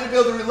them. I need to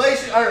build a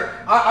relationship.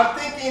 I'm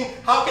thinking,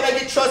 how can I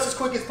get trust as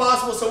quick as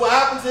possible? So what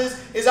happens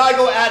is I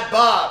go add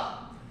Bob.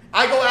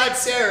 I go add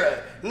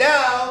Sarah.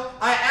 Now,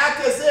 I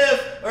act as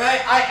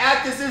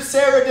if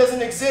Sarah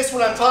doesn't exist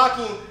when I'm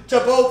talking to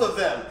both of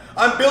them.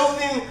 I'm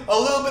building a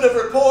little bit of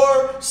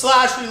rapport /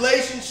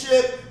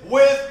 relationship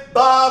with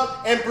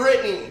Bob and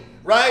Brittany,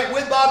 right?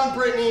 With Bob and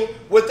Brittany,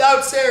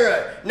 without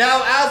Sarah.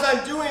 Now, as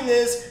I'm doing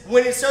this,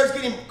 when it starts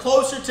getting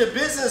closer to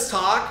business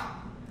talk,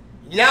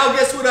 now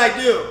guess what I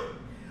do?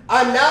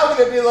 I'm now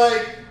going to be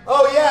like,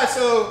 oh yeah,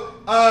 so,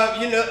 I'm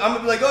going to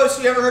be like, oh,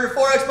 so you ever heard of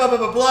Forex, blah, blah,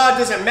 blah, blah,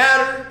 doesn't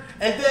matter.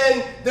 And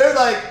then they're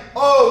like,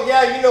 oh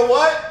yeah, you know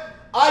what?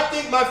 I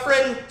think my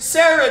friend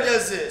Sarah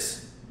does this.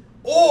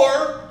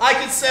 Or I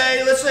could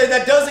say, let's say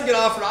that doesn't get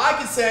offered. I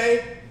could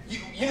say,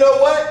 you know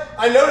what?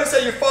 I noticed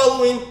that you're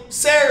following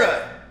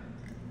Sarah.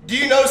 Do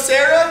you know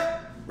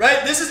Sarah?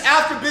 Right? This is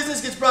after business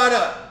gets brought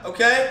up,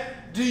 okay?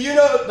 Do you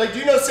know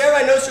Sarah?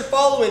 I noticed you're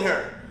following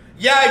her.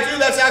 Yeah, I do.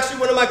 That's actually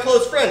one of my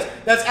close friends.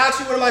 That's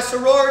actually one of my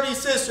sorority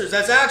sisters.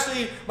 That's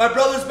actually my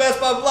brother's best,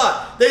 blah, blah,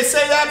 blah. They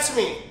say that to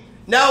me.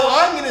 Now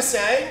I'm going to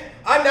say,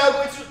 I'm now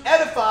going to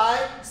edify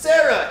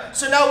Sarah.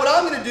 So now what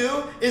I'm going to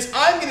do is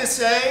I'm going to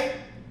say,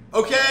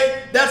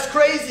 okay, that's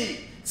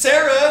crazy.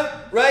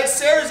 Sarah, right?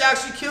 Sarah's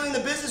actually killing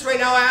the business right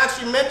now. I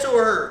actually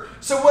mentor her.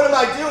 So what am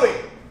I doing?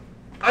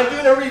 I'm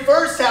doing a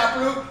reverse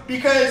taproot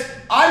because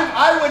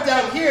I went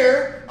down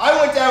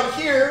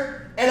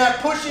here, and I'm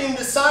pushing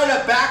the sign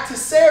up back to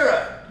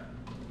Sarah.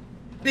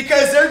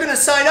 Because they're going to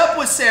sign up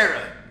with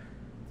Sarah.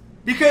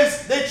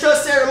 Because they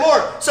trust Sarah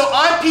more. So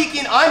I'm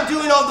peaking, I'm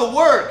doing all the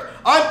work.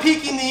 I'm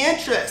piquing the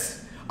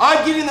interest.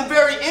 I'm getting them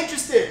very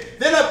interested.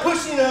 Then I'm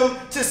pushing them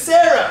to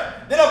Sarah.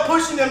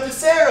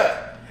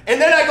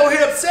 And then I go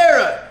hit up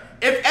Sarah.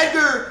 If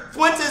Edgar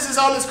Fuentes is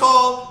on this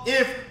call,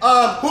 if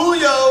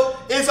Julio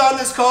is on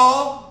this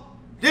call,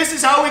 this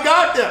is how we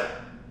got them.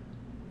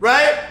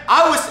 Right?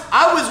 I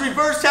was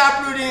reverse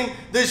taprooting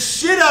the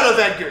shit out of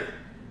Edgar.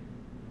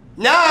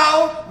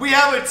 Now we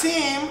have a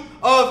team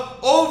of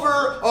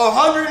over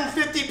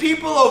 150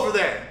 people over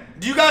there.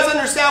 Do you guys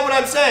understand what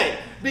I'm saying?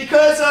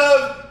 Because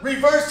of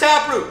reverse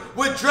taproot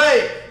with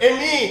Drake and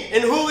me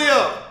and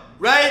Julio,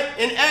 right?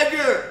 And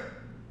Edgar.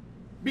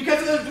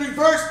 Because of the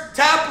reverse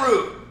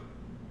taproot.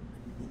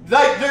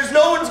 Like, there's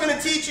no one's going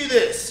to teach you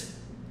this.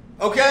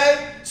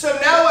 Okay? So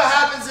now what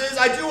happens is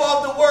I do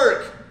all the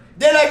work.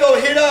 Then I go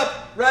hit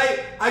up,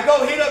 right? I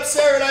go hit up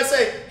Sarah and I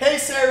say, hey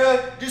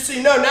Sarah, just so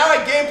you know, now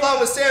I game plan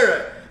with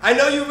Sarah. I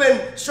know you've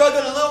been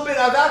struggling a little bit.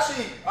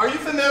 Are you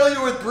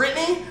familiar with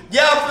Brittany?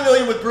 Yeah, I'm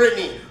familiar with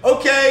Brittany.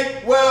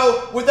 Okay,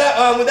 well, with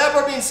that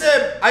part being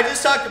said, I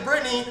just talked to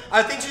Brittany.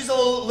 I think she's a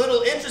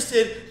little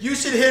interested. You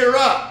should hit her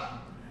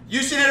up.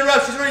 You should hit her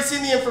up. She's already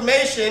seen the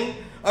information,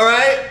 all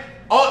right?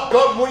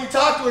 When you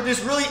talk to her,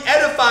 just really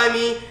edify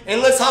me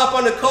and let's hop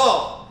on the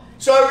call.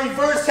 So I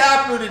reverse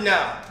taprooted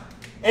now.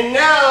 And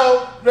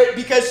now,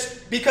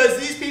 because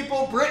these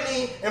people,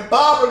 Brittany and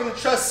Bob, are going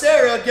to trust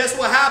Sarah, guess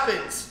what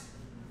happens?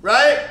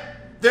 Right?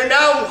 They're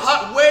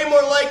now way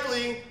more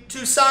likely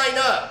to sign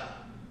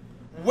up.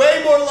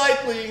 Way more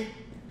likely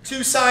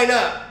to sign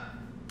up.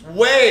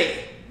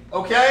 Way.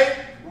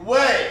 Okay?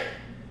 Way.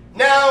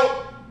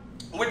 Now,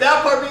 with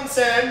that part being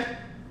said,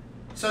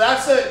 so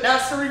that's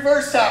the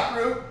reverse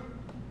taproot.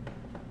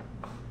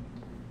 Oh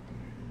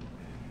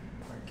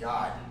my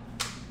God.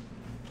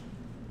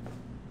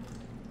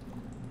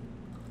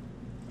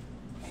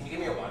 Can you give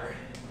me a water?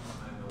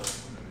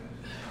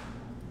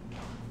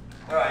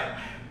 All right.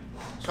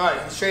 Sorry,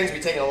 these trains be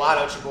taking a lot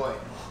out your boy.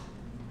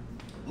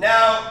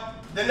 Now,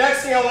 the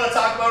next thing I want to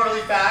talk about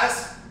really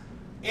fast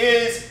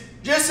is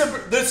just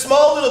the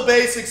small little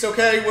basics,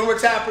 okay, when we're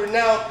tapping.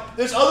 Now,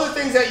 there's other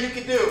things that you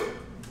can do.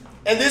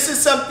 And this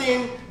is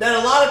something that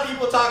a lot of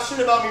people talk shit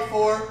about me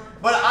for,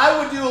 but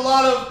I would do a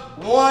lot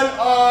of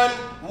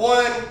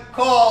one-on-one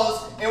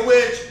calls in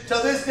which,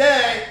 till this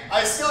day,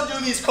 I still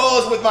do these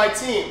calls with my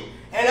team.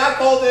 And I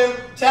call them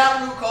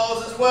taproot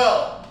calls as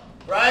well,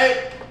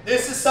 right?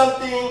 This is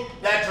something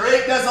that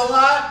Drake does a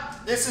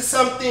lot. This is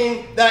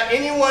something that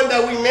anyone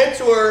that we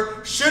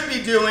mentor should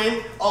be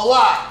doing a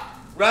lot,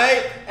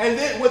 right? And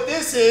what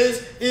this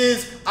is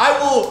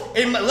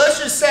let's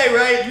just say,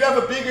 right, you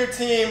have a bigger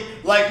team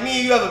like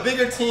me, you have a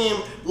bigger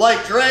team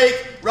like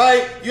Drake,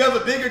 right? You have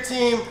a bigger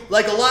team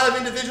like a lot of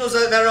individuals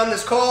that are on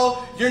this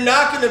call. You're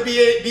not going to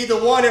be the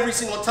one every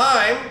single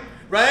time,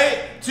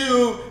 right,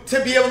 to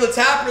be able to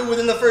taproot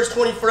within the first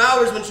 24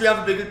 hours once you have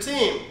a bigger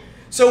team.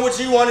 So what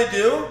you want to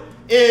do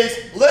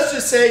is, let's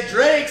just say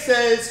Drake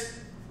says,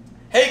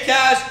 hey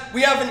Cash,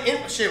 we have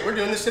we're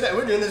doing this today.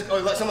 We're doing this,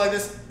 something like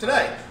this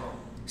today.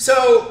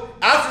 So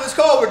after this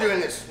call, we're doing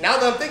this. Now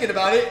that I'm thinking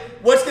about it,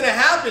 what's going to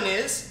happen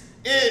is,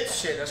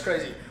 that's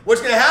crazy.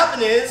 What's going to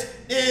happen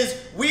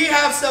is we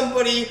have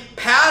somebody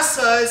pass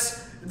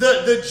us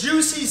the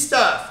juicy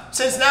stuff,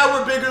 since now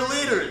we're bigger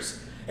leaders.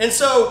 And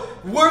so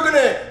we're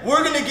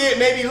gonna get,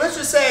 maybe, let's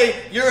just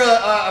say you're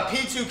a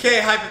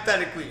P2K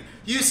hypothetically.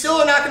 You still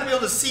are not going to be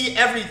able to see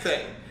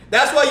everything.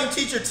 That's why you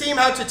teach your team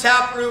how to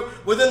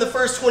taproot within the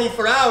first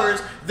 24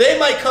 hours. They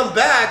might come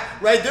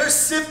back, right? They're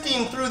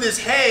sifting through this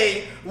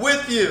hay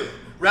with you,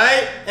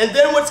 right? And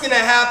then what's going to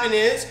happen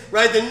is,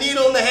 right, the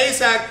needle in the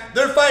haystack,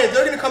 they're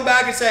going to come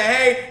back and say,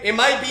 hey, it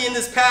might be in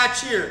this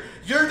patch here.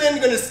 You're then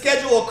going to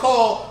schedule a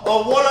call,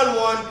 a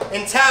one-on-one,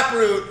 and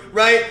taproot,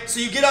 right? So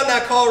you get on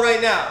that call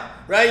right now.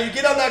 Right? You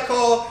get on that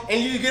call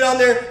and you get on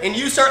there and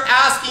you start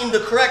asking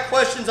the correct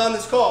questions on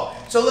this call.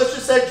 So let's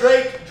just say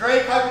Drake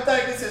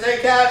hypothetically says, hey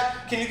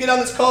Cash, can you get on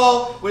this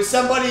call with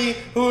somebody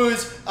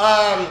who's,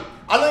 I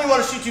don't even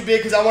want to shoot too big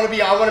because I want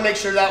to make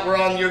sure that we're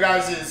on your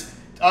guys'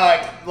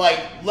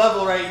 like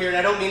level right here, and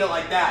I don't mean it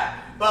like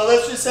that. But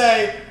let's just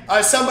say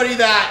somebody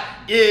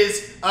that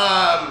is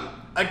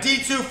a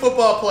D2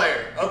 football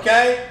player,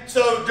 okay?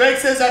 So Drake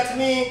says that to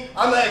me.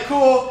 I'm like,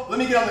 cool, let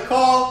me get on the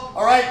call.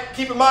 All right,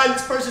 keep in mind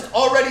this person's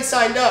already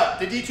signed up,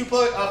 the D2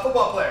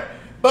 football player.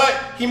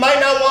 But he might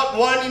not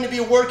wanting to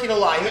be working a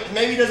lot.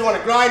 Maybe he doesn't want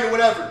to grind or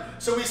whatever.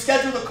 So we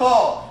schedule the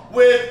call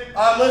with,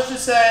 let's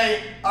just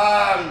say,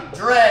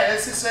 Dre.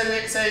 Let's just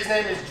say his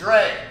name is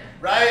Dre,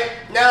 right?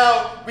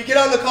 Now, we get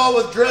on the call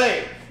with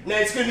Dre. Now,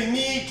 it's going to be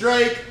me,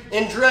 Drake,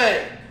 and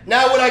Dre.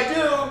 Now what I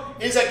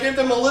do is I give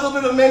them a little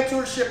bit of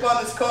mentorship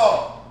on this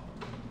call.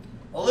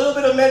 A little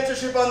bit of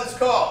mentorship on this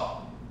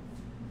call.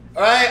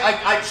 All right,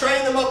 I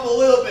train them up a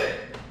little bit.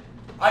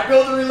 I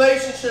build a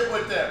relationship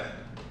with them.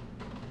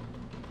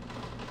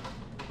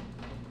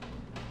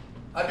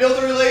 I build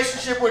a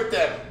relationship with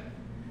them.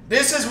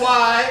 This is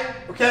why,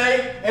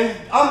 okay, and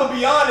I'm going to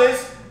be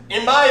honest,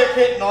 in my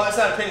opinion, no, that's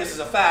not an opinion, this is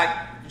a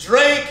fact,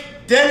 Drake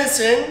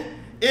Dennison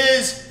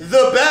is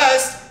the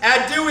best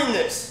at doing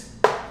this.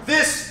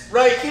 This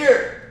right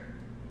here.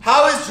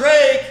 How is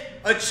Drake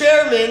a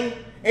chairman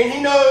and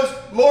he knows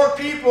more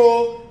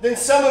people than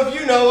some of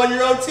you know on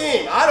your own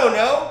team? I don't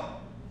know.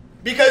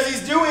 Because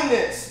he's doing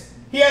this.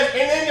 And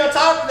then on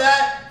top of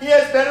that, he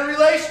has better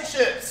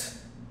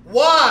relationships.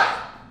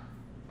 Why?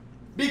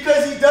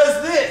 Because he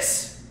does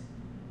this.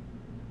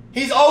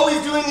 He's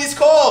always doing these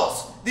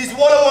calls, these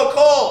one-on-one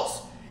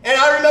calls. And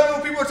I remember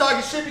when people were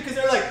talking shit because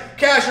they're like,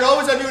 Cash, you're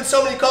always doing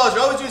so many calls.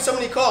 You're always doing so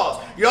many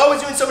calls. You're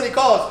always doing so many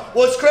calls.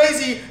 Well, it's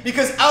crazy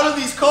because out of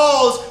these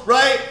calls,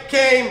 right,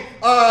 came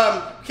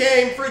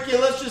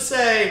freaking, let's just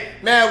say,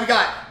 man, we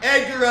got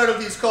Edgar out of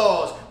these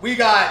calls. We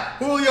got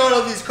Julio out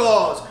of these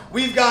calls.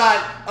 We've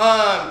got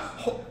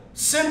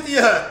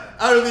Cynthia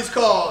out of these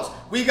calls.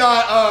 We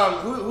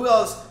got who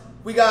else?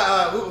 We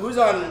got who's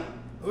on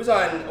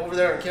over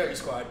there in Carry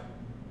Squad?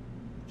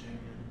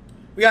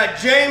 We got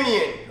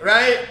Jamian,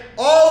 right?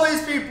 All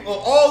these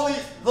people,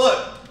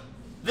 look,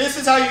 this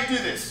is how you do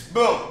this.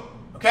 Boom,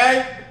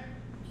 okay?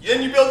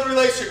 Then you build a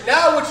relationship.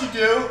 Now what you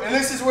do, and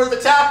this is where the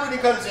taprooting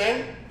comes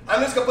in.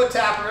 I'm just gonna put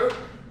taproot,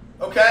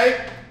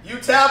 okay? You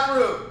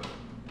taproot.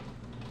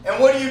 And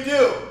what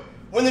do?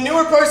 When the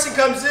newer person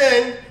comes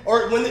in,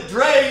 or when the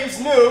Dre is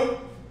new,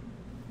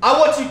 I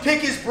want you to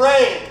pick his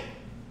brain.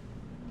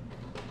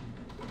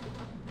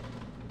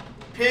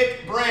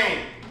 Pick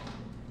brain.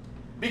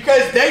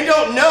 Because they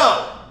don't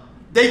know.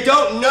 They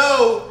don't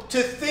know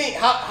to think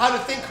how to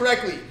think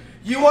correctly.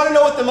 You want to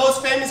know what the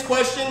most famous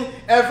question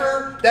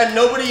ever that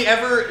nobody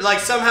ever, like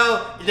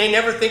somehow they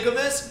never think of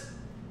this?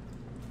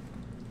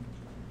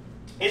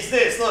 It's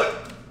this,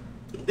 look.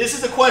 This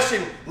is a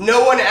question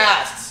no one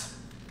asks.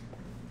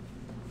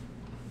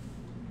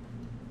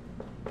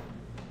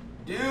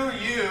 Do you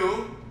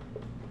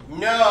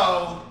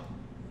know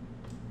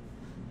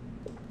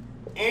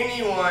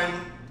anyone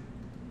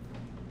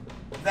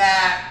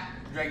that,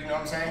 Drake, you know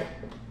what I'm saying?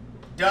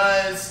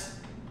 Does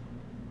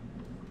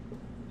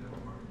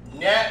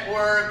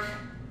network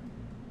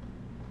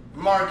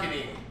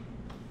marketing?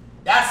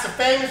 That's the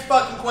famous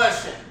fucking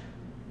question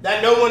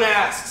that no one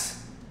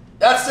asks.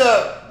 That's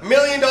a $1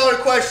 million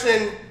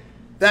question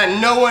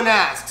that no one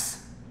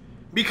asks.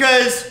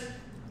 Because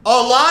a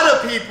lot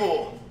of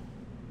people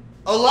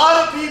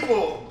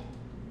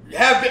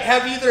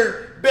have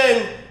either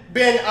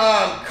been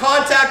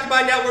contacted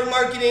by network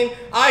marketing.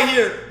 I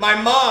hear my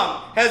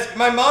mom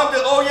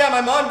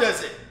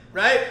does it,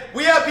 right?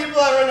 We have people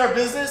that are in our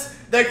business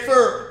that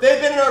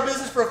they've been in our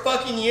business for a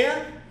fucking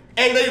year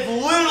and they've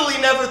literally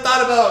never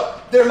thought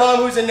about their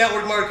mom who's in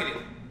network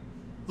marketing.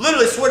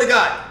 Literally, swear to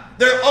God.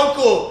 Their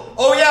uncle,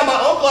 oh yeah, my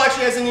uncle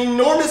actually has an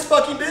enormous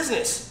fucking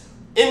business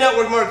in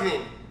network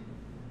marketing.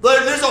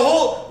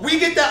 We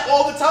get that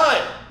all the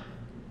time.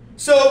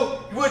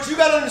 So what you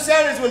gotta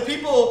understand is when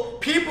people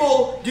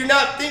do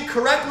not think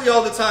correctly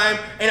all the time,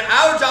 and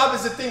our job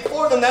is to think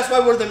for them. That's why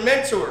we're the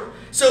mentor.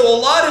 So a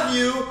lot of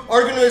you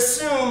are gonna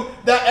assume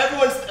that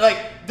everyone's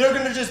like, they're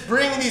gonna just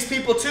bring these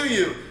people to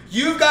you.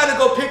 You've gotta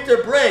go pick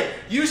their brain.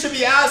 You should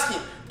be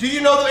asking, do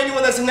you know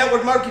anyone that's in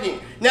network marketing?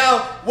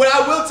 Now, what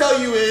I will tell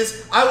you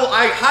is,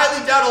 I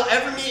highly doubt I'll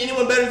ever meet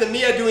anyone better than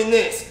me at doing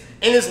this.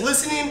 And is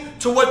listening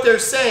to what they're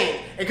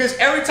saying. Because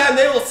every time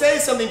they will say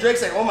something,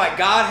 Drake's like, oh my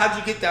God, how'd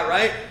you get that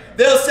right?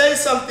 They'll say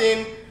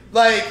something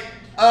like,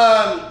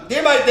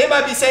 they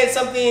might be saying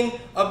something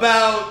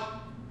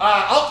about,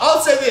 I'll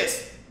say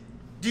this.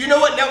 Do you know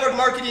what network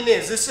marketing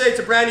is? Let's say it's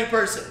a brand new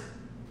person.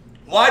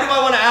 Why do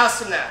I want to ask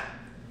them that?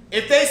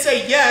 If they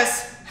say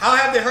yes, how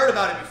have they heard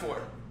about it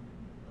before?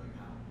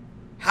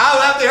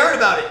 How have they heard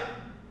about it?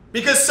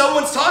 Because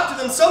someone's talked to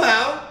them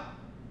somehow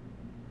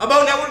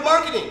about network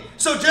marketing.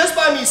 So just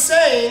by me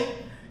saying,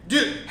 do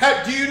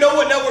you know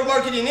what network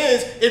marketing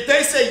is? If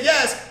they say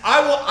yes,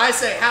 I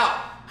say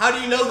how. How do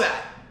you know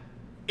that?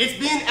 It's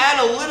being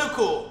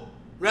analytical,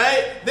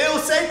 right? They will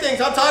say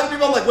things. I'm talking to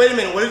people, I'm like, wait a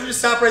minute, what did you just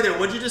stop right there?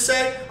 What did you just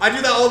say? I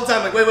do that all the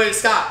time. Like, wait,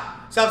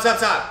 stop.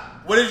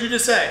 Stop. What did you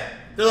just say?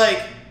 They're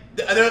like,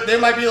 they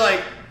might be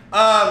like,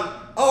 oh,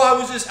 I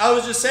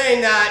was just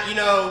saying that, you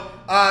know,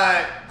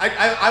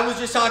 I was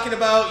just talking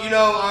about, you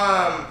know,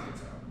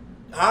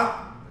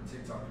 huh?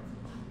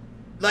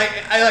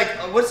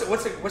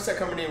 What's that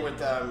company with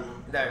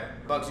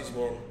that Bugs used to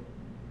be in?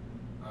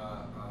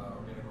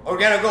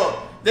 Organo Gold.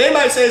 They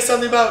might say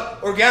something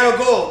about Organo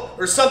Gold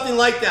or something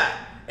like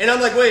that. And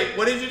I'm like, wait,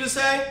 what did you just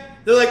say?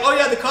 They're like, oh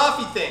yeah, the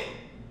coffee thing.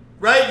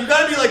 Right? You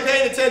gotta be like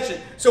paying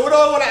attention. So what do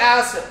I want to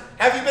ask them?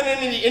 Have you been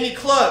in any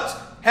clubs?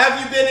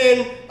 Have you been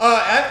in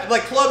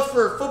like clubs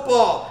for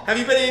football? Have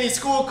you been in any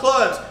school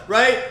clubs?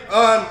 Right?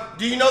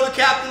 Do you know the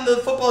captain of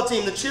the football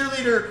team, the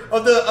cheerleader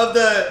of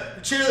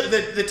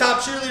the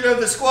top cheerleader of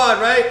the squad?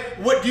 Right?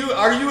 Are you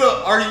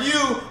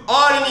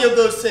on any of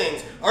those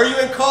things? Are you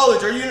in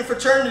college? Are you in a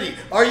fraternity?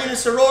 Are you in a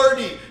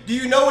sorority? Do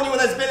you know anyone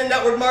that's been in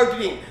network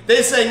marketing?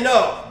 They say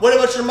no. What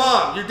about your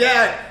mom, your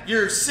dad,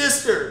 your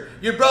sister,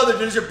 your brother?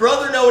 Does your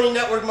brother know any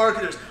network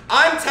marketers?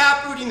 I'm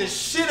taprooting the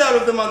shit out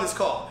of them on this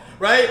call.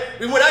 Right?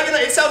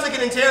 It sounds like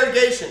an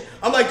interrogation.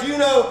 I'm like, do you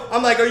know?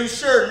 I'm like, are you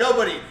sure?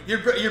 Nobody.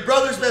 Your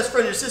brother's best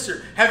friend, your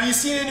sister. Have you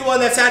seen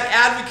anyone that's had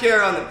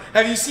Advocare on them?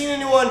 Have you seen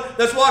anyone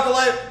that's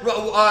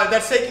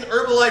that's taking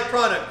Herbalife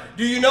product?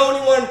 Do you know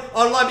anyone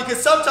online?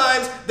 Because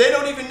sometimes they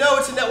don't even know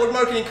it's a network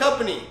marketing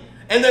company,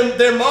 and then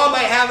their mom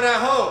might have it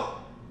at home.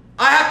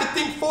 I have to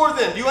think for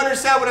them. Do you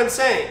understand what I'm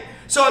saying?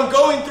 So I'm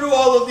going through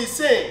all of these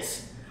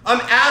things. I'm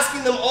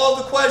asking them all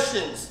the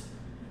questions.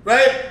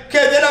 right?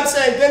 Okay, then I'm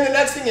saying, then the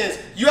next thing is,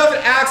 you have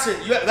an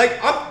accent. You have, like,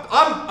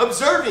 I'm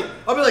observing.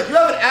 I'll be like, you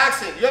have an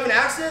accent. You have an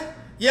accent?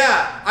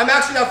 Yeah, I'm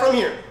actually not from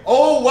here.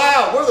 Oh,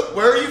 wow,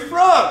 where are you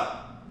from?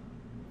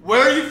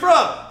 Where are you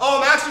from?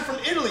 Oh, I'm actually from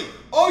Italy.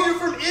 Oh, you're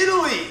from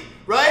Italy,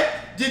 right?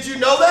 Did you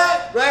know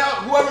that? Right?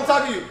 Whoever I'm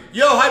talking to you.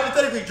 Yo,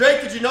 hypothetically,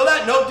 Drake, did you know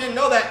that? Nope, didn't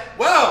know that.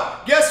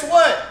 Wow, guess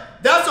what?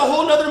 That's a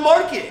whole nother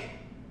market.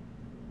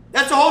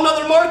 That's a whole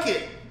nother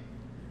market.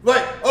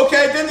 Right,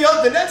 okay, then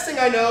the next thing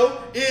I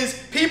know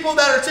is people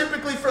that are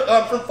typically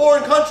from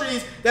foreign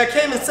countries that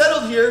came and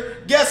settled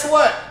here, guess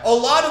what? A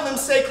lot of them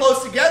stay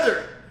close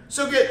together.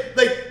 So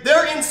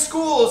they're in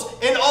schools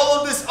and all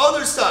of this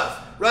other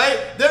stuff, right?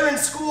 They're in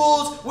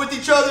schools with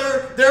each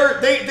other,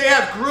 they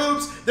have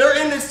groups,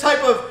 they're in this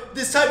type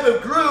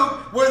of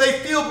group where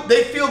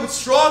they feel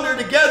stronger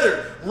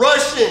together.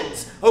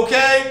 Russians,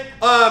 okay?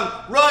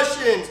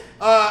 Russians,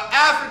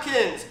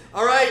 Africans,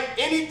 all right?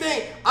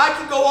 Anything, I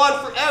can go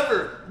on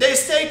forever. They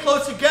stay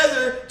close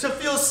together to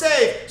feel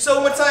safe.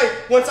 So once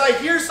I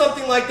hear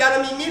something like that,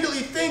 I'm immediately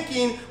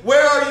thinking,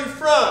 where are you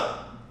from?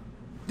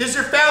 Does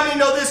your family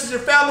know this? Does your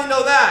family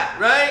know that,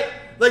 right?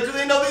 Like, do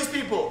they know these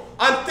people?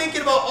 I'm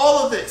thinking about all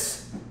of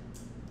this.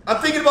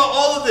 I'm thinking about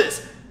all of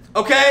this,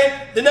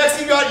 okay? The next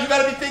thing you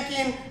got to be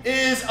thinking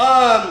is,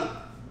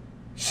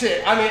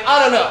 shit, I mean, I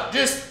don't know.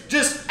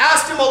 Just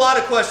ask them a lot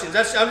of questions.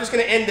 I'm just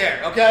going to end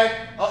there,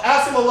 okay? I'll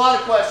ask them a lot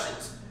of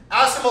questions.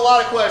 Ask them a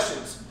lot of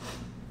questions.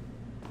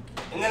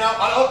 And then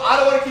I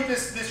don't want to keep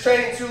this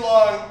training too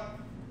long.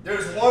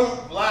 There's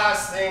one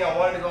last thing I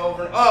wanted to go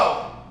over.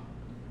 Oh,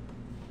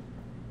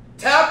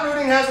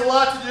 taprooting has a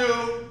lot to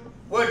do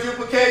with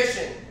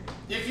duplication.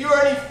 If you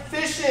are an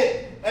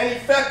efficient and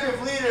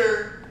effective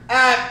leader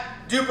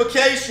at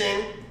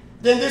duplication,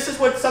 then this is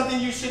something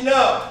you should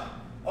know,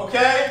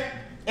 okay?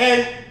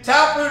 And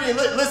taprooting,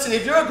 listen,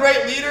 if you're a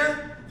great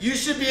leader, you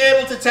should be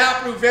able to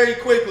taproot very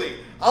quickly.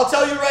 I'll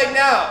tell you right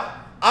now,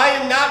 I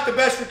am not the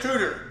best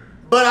recruiter,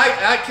 but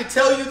I can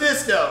tell you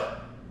this though.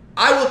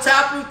 I will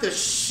taproot the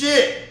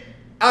shit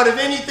out of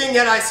anything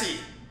that I see,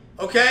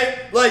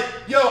 okay? Like,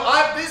 yo,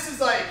 this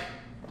is like,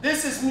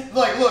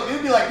 look, it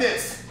would be like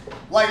this,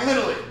 like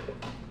literally.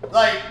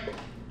 Like,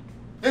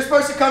 this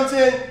person comes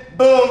in,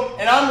 boom,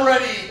 and I'm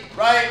ready,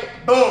 right?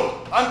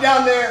 Boom, I'm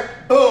down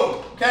there,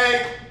 boom,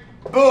 okay?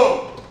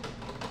 Boom,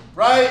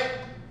 right?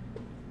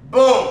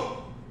 Boom.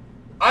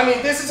 I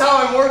mean, this is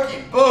how I'm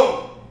working,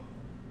 boom.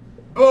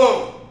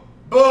 Boom,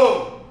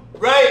 boom,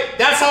 right?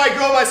 That's how I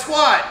grow my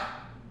squad.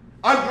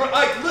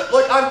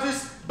 I'm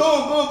just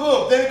boom, boom,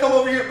 boom. Then come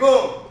over here,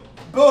 boom,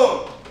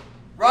 boom,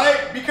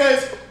 right?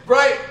 Because,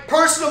 right,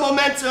 personal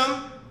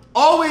momentum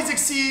always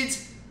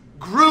exceeds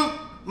group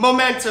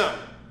momentum.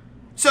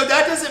 So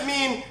that doesn't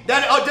mean,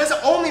 that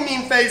doesn't only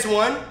mean phase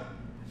one.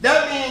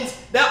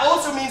 That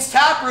also means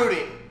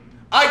taprooting.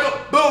 I go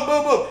boom,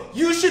 boom, boom.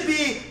 You should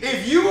be,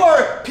 if you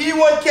are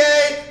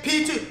P1K,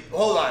 P2,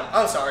 hold on,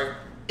 I'm sorry.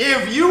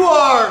 If you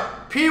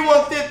are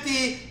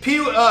P150,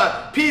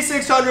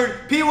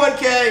 P600,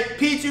 P1K,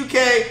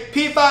 P2K,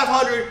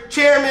 P500,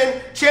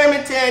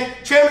 chairman 10,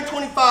 chairman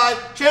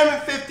 25, chairman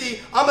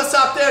 50, I'm going to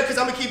stop there because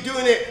I'm going to keep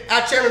doing it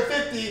at chairman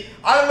 50.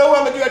 I don't know what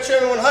I'm going to do at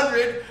chairman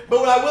 100, but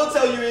what I will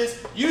tell you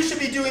is you should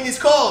be doing these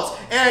calls.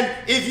 And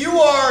if you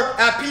are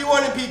at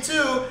P1 and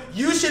P2,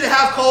 you should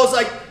have calls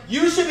like,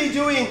 you should be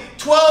doing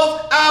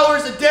 12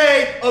 hours a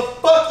day of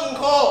fucking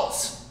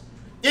calls.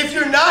 If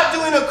you're not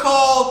doing a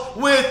call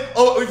with,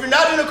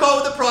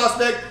 a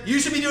prospect,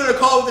 you should be doing a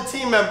call with a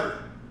team member.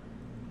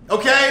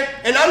 Okay?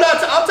 And I'm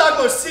talking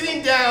about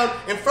sitting down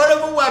in front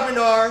of a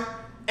webinar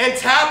and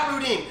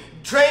taprooting,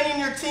 training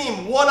your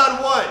team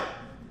one-on-one.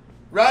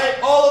 Right?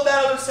 All of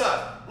that other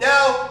stuff.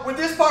 Now, with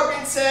this part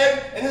being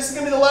said, and this is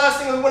going to be the last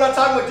thing when I'm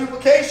talking about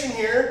duplication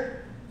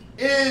here,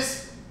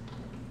 is,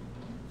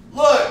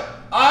 look,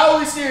 I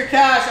always hear,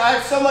 Cash, I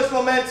have so much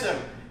momentum,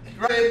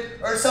 right?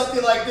 Or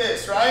something like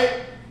this,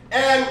 right?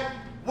 And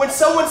when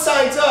someone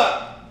signs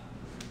up,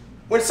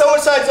 let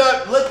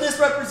this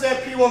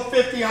represent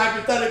P150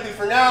 hypothetically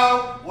for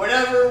now,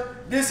 whatever.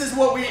 This is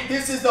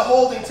the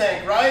holding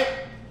tank, right?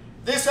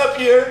 This up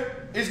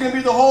here is going to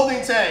be the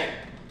holding tank.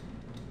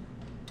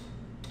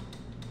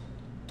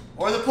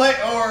 Or the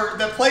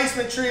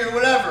placement tree or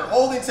whatever,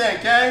 holding tank,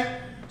 okay?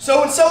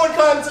 So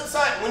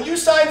when you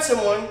sign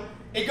someone,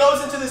 it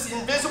goes into this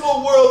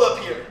invisible world up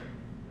here,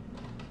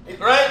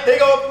 right? They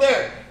go up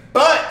there.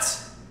 But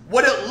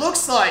what it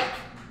looks like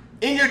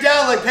in your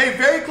downline, pay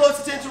very close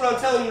attention to what I'm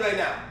telling you right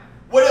now.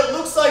 What it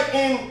looks like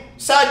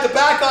inside the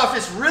back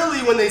office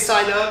really when they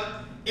sign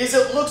up is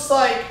it looks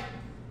like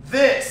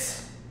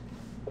this.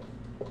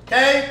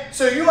 Okay?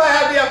 So you might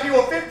have the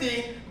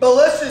P150, but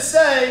let's just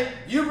say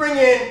you bring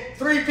in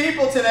 3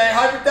 people today,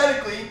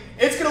 hypothetically,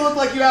 it's going to look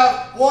like you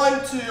have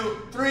 1,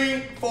 2, 3,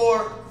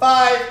 4,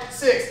 5,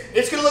 6.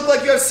 It's going to look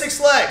like you have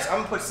 6 legs. I'm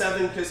going to put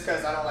 7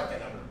 because I don't like that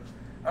number.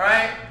 All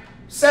right?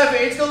 7.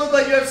 It's going to look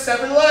like you have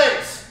 7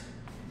 legs.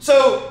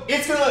 So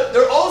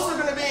they're also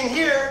going to be in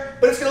here,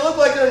 but it's going to look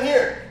like they're in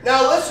here.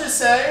 Now let's just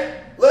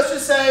say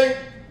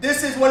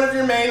this is one of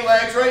your main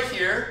legs right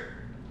here.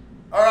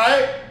 All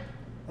right?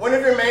 one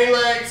of your main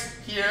legs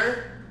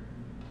here,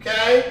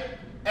 okay?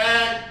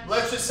 And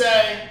let's just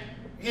say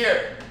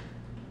here,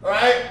 all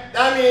right?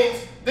 That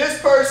means this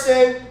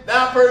person,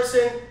 that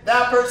person,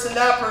 that person,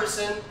 that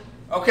person,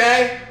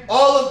 okay?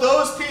 All of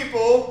those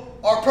people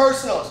are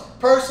personals.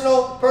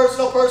 Personal,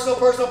 personal, personal,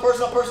 personal,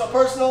 personal, personal,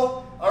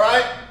 personal, all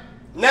right?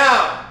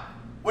 Now,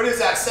 what is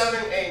that?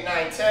 7, 8,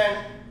 9,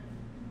 10.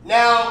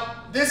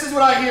 Now, this is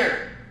what I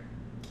hear.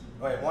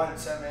 Wait, 1,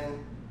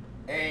 7,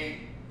 8,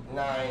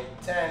 9,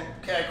 10.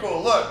 Okay,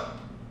 cool. Look,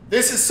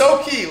 this is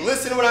so key.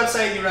 Listen to what I'm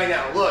saying to you right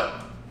now. Look.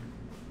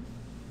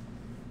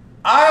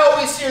 I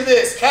always hear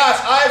this. Cash,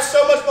 I have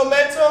so much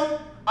momentum.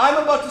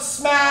 I'm about to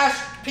smash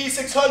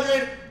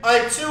P600.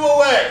 I'm 2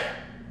 away.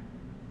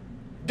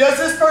 Does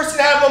this person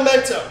have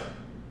momentum?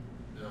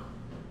 No.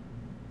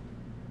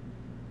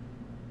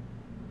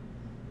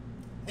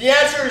 The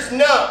answer is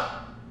no.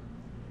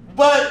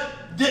 But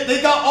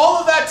they got all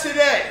of that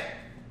today.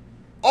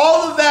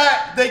 All of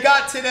that they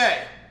got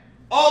today.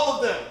 All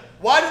of them.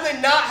 Why do they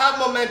not have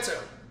momentum?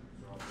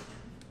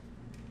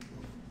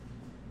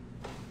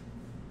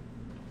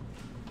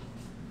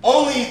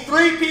 Only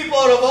 3 people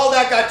out of all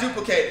that got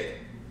duplicated.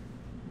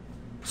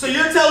 So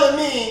you're telling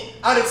me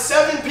out of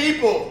 7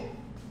 people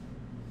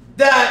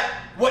that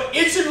what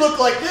it should look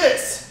like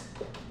this.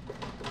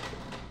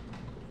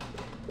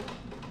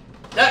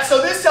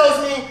 So this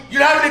tells me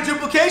you're having a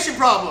duplication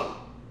problem.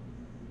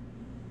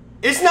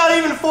 It's not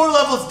even 4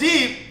 levels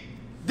deep.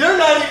 They're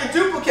not even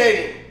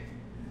duplicating.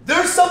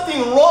 There's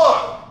something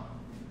wrong.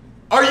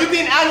 Are you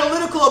being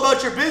analytical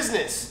about your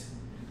business?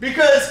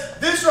 Because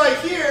this right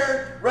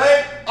here,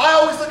 right, I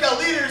always look at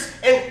leaders,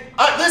 and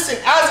listen,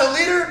 as a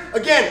leader,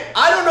 again,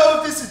 I don't know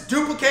if this is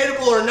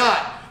duplicatable or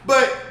not,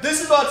 but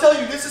this is what I'll tell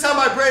you. This is how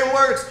my brain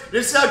works.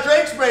 This is how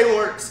Drake's brain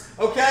works,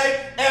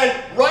 okay?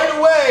 And right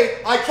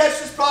away, I catch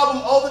this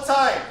problem all the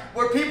time,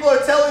 where people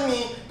are telling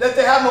me that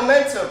they have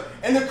momentum.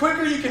 And the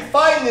quicker you can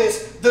find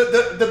this,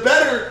 the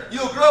better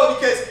you'll grow.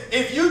 Because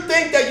if you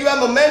think that you have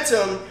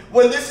momentum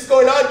when this is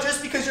going on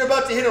just because you're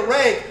about to hit a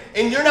rank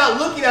and you're not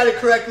looking at it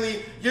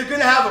correctly, you're going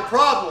to have a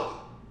problem.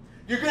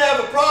 You're going to have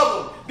a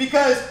problem.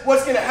 Because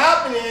what's going to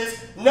happen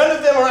is none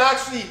of them are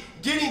actually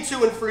getting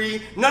 2 and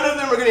free. None of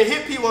them are going to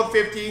hit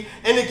P150.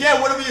 And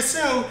again, what do we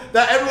assume?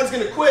 That everyone's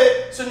going to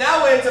quit. So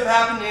now what ends up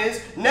happening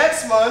is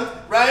next month,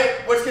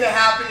 right, what's going to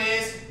happen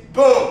is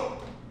boom,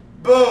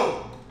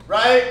 boom,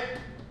 right?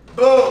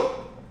 Boom.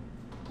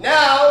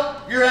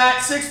 Now you're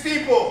at 6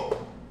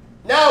 people.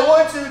 Now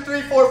 1, 2,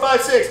 3, 4,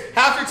 5, 6.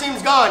 Half your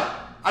team's gone.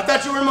 I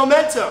thought you were in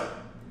momentum.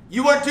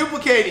 You weren't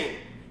duplicating.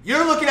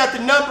 You're looking at the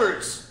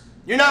numbers.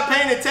 You're not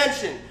paying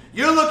attention.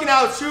 You're looking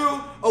out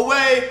 2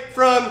 away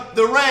from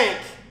the rank.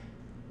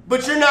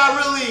 But you're not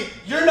really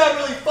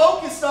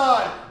focused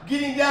on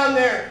getting down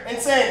there and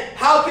saying,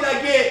 how can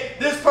I get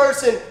this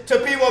person to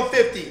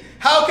P150?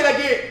 How can I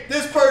get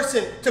this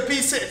person to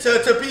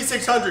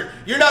P600?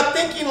 You're not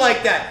thinking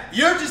like that.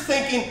 You're just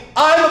thinking,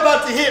 I'm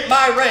about to hit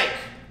my rank.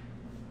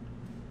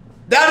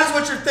 That is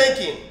what you're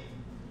thinking.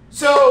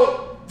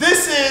 So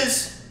this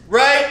is,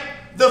 right,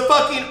 the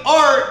fucking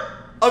art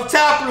of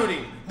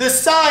taprooting. The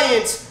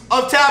science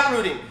of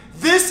taprooting.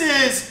 This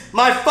is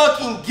my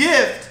fucking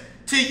gift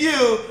to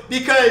you,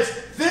 because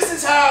this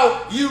is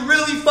how you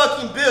really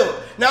fucking build.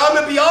 Now I'm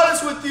gonna be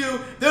honest with you,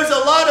 there's a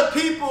lot of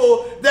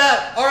people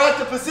that are at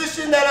the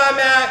position that I'm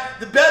at,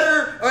 the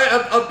better, or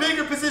a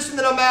bigger position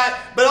that I'm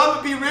at, but I'm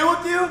gonna be real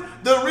with you,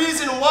 the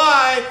reason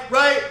why,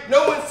 right,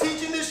 no one's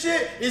teaching this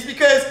shit is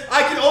because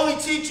I can only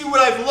teach you what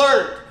I've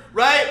learned.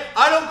 Right?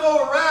 I don't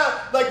go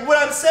around, like what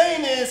I'm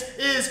saying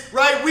is,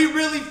 right, we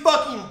really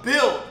fucking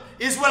build,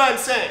 is what I'm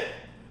saying.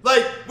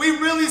 Like, we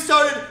really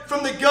started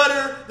from the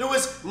gutter. There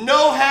was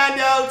no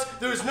handouts.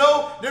 There was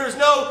no,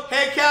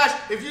 hey Cash,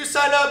 if you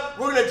sign up,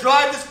 we're gonna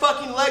drive this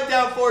fucking leg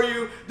down for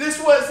you. This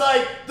was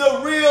like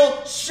the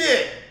real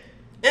shit.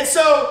 And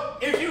so,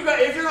 if you're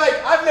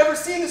like, I've never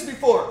seen this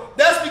before,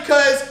 that's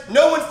because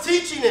no one's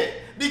teaching it.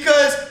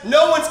 Because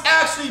no one's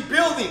actually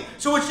building.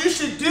 So what you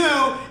should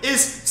do is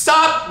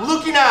stop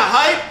looking at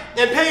hype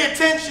and pay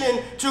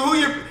attention to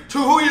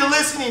who you're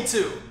listening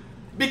to.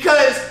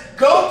 Because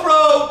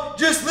GoPro,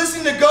 just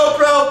listening to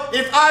GoPro,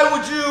 if I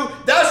were you,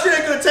 that shit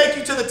ain't gonna take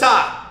you to the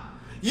top.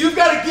 You've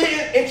got to get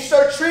in and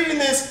start treating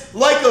this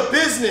like a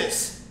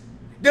business.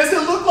 Does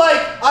it look like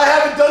I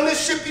haven't done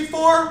this shit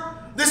before?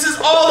 This is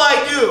all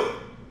I do.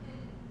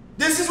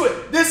 This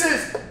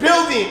is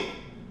building.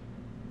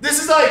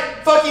 This is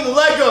like fucking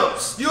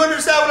Legos. Do you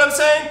understand what I'm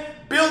saying?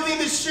 Building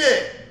this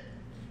shit.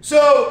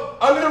 So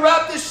I'm gonna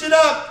wrap this shit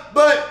up,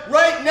 but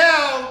right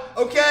now,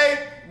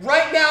 okay,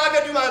 right now I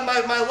gotta do my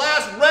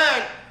last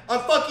rant on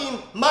fucking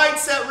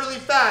mindset really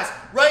fast.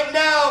 Right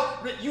now,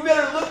 you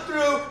better look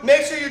through,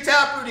 make sure you're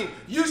taprooting.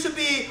 You should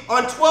be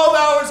on 12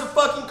 hours of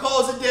fucking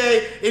calls a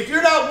day. If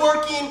you're not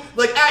working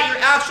like at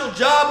your actual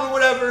job or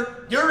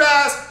whatever, your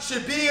ass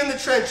should be in the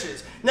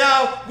trenches.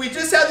 Now, we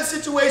just had the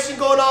situation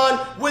going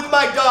on with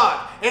my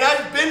dog, and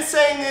I've been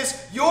saying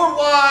this, your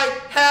why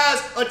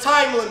has a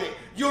time limit.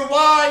 Your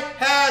why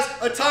has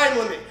a time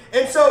limit.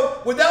 And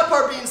so, with that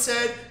part being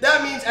said,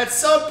 that means at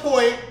some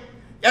point,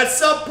 At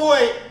some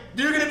point,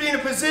 you're going to be in a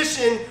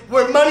position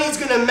where money's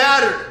going to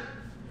matter.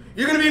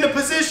 You're going to be in a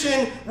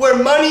position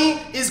where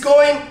money is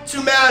going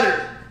to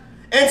matter.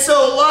 And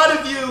so a lot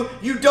of you,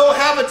 you don't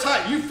have a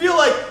time. You feel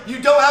like you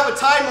don't have a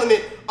time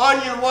limit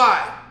on your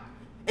why.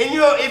 And you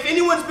know, if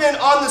anyone's been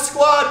on the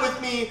squad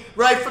with me,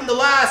 right, from the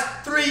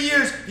last 3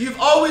 years, you've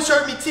always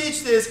heard me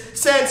teach this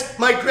since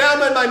my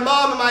grandma and my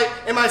mom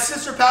and my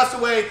sister passed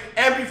away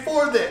and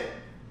before then.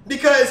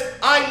 Because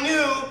I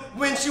knew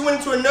when she went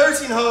into a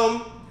nursing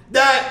home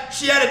that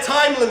she had a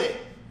time limit.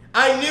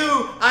 I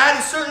knew I had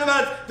a certain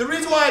amount of, the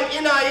reason why I'm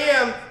in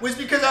IM was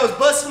because I was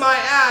busting my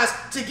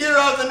ass to get her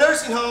out of the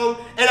nursing home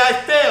and I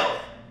failed.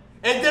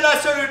 And then I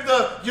started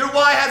the your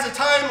why has a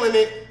time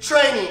limit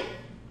training.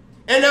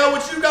 And now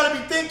what you've got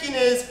to be thinking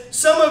is,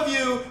 some of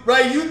you,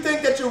 right, you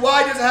think that your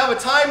why doesn't have a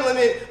time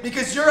limit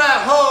because you're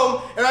at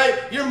home,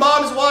 right, your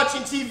mom's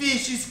watching TV,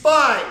 she's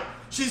fine.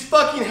 She's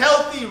fucking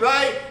healthy,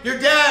 right? Your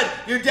dad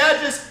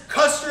just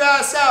cussed her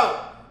ass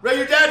out, right?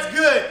 Your dad's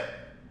good.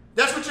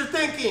 That's what you're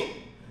thinking.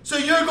 So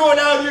you're going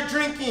out and you're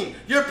drinking,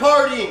 you're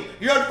partying,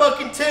 you're on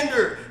fucking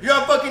Tinder, you're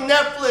on fucking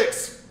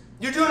Netflix,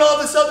 you're doing all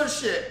this other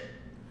shit.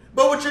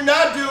 But what you're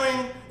not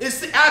doing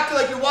is to act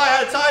like your why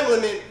had a time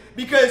limit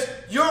because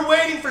you're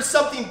waiting for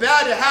something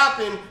bad to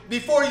happen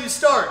before you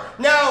start.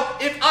 Now,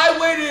 if I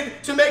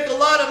waited to make a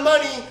lot of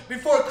money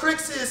before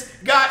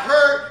Crixus got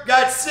hurt,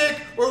 got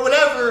sick, or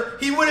whatever,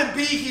 he wouldn't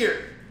be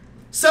here.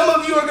 Some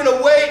of you are going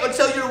to wait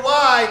until your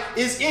why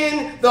is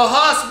in the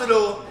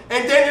hospital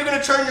and then you're going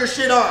to turn your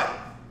shit on.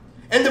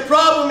 And the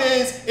problem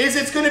is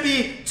it's going to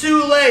be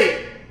too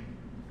late.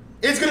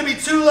 It's going to be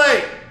too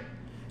late.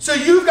 So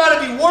you've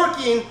got to be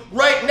working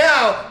right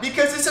now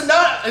because it's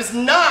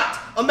not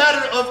a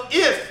matter of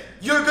if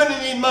you're going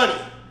to need money.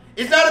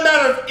 It's not a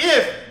matter of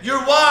if your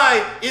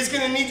why is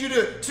going to need you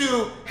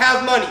to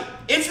have money.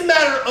 It's a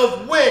matter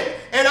of when.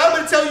 And I'm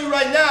going to tell you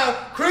right now,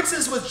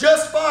 Crixus was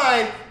just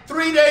fine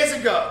 3 days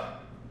ago.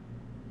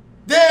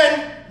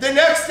 Then the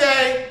next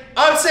day,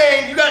 I'm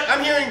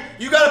hearing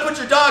you got to put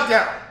your dog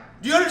down.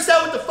 Do you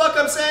understand what the fuck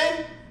I'm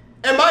saying?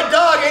 And my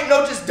dog ain't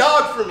no just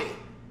dog for me.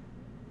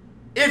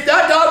 If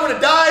that dog would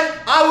have died,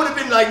 I would have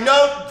been like,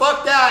 no,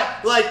 fuck that,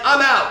 like,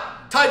 I'm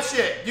out, type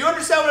shit. Do you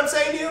understand what I'm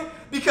saying to you?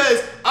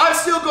 Because I'm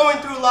still going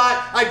through a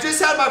lot. I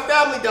just had my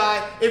family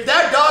die. If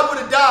that dog would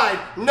have died,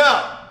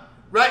 no,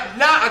 right?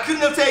 Now I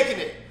couldn't have taken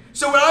it.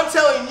 So what I'm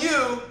telling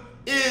you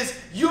is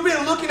you've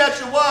been looking at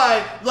your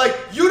why like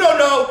you don't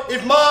know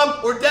if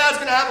mom or dad's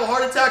gonna have a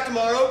heart attack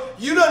tomorrow.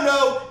 You don't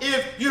know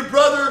if your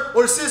brother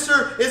or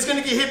sister is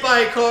gonna get hit by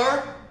a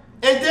car.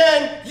 And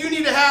then you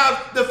need to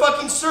have the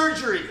fucking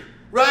surgery,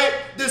 right?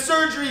 The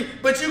surgery,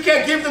 but you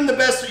can't give them the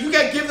best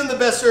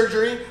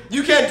surgery.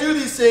 You can't do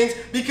these things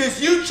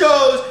because you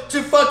chose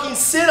to fucking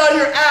sit on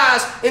your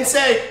ass and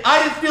say,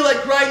 I didn't feel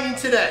like grinding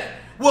today.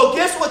 Well,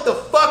 guess what the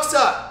fuck's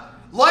up?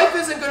 Life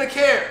isn't gonna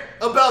care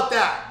about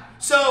that.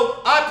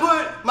 So I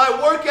put my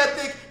work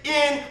ethic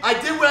in, I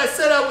did what I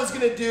said I was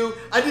gonna do,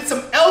 I did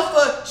some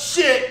alpha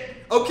shit,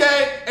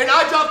 okay? And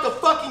I dropped the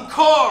fucking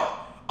car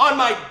on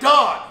my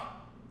dog.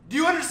 Do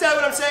you understand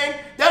what I'm saying?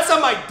 That's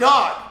on my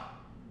dog.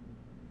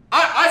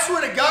 I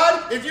swear to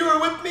God, if you were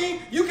with me,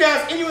 you can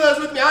ask anyone that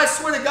was with me, I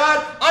swear to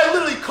God, I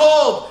literally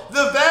called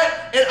the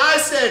vet and I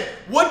said,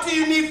 what do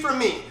you need from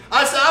me?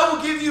 I said, I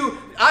will give you,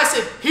 I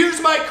said, here's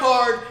my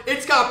card,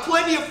 it's got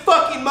plenty of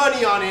fucking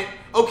money on it,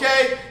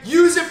 okay?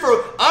 Use it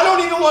for, I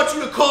don't even want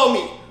you to call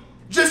me.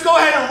 Just go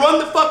ahead and run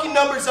the fucking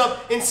numbers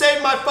up and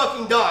save my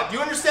fucking dog. Do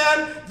you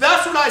understand?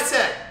 That's what I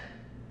said.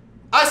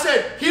 I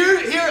said,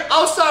 here,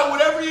 I'll sign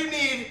whatever you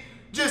need.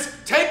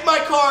 Just take my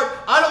card.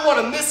 I don't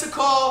want to miss a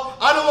call.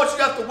 I don't want you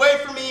to have to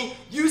wait for me.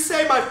 You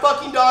save my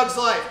fucking dog's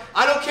life.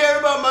 I don't care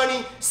about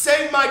money.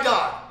 Save my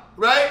dog,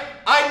 right?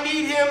 I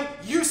need him.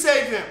 You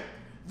save him.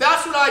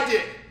 That's what I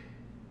did.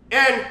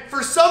 And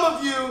for some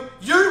of you,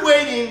 you're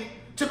waiting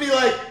to be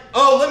like,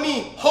 oh, let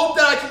me hope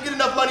that I can get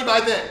enough money by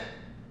then.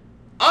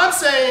 I'm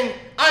saying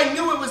I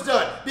knew it was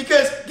done.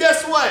 Because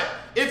guess what?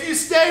 If you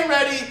stay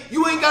ready,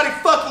 you ain't got to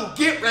fucking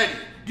get ready.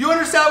 Do you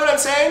understand what I'm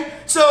saying?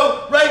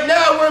 So right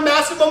now we're in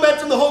massive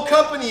momentum, the whole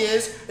company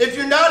is. If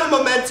you're not in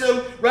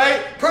momentum,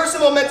 right,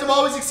 personal momentum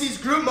always exceeds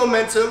group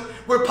momentum.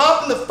 We're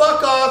popping the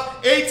fuck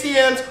off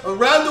ATMs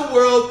around the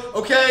world,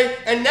 okay?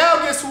 And now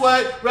guess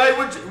what, right,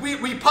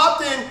 we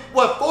popped in,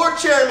 what, 4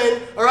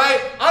 chairmen, all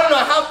right? I don't know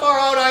how far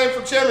out I am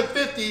from chairman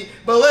 50,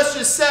 but let's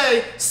just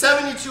say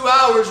 72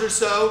 hours or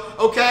so,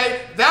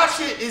 okay? That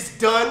shit is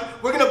done.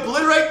 We're gonna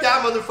obliterate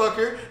that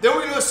motherfucker. Then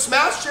we're gonna go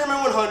smash chairman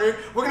 100.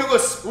 We're gonna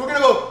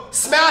go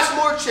smash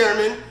more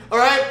chairman, all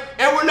right?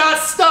 And we're not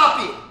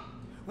stopping.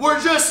 We're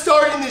just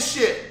starting this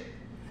shit.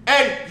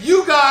 And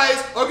you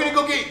guys are gonna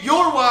go get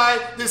your why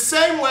the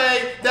same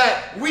way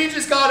that we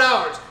just got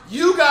ours.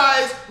 you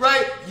guys,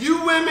 right,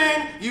 you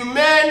women, you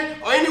men,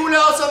 or anyone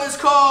else on this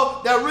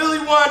call that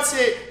really wants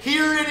it,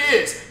 here it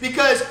is.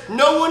 Because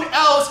no one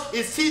else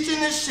is teaching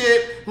this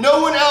shit.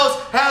 No one else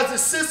has the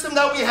system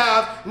that we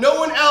have. No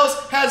one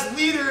else has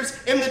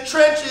leaders in the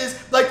trenches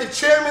like the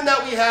chairman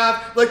that we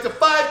have, like the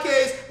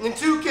 5Ks and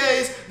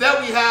 2Ks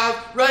that we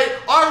have, right?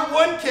 Our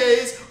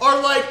 1Ks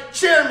are like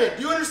chairman.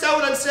 Do you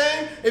understand what I'm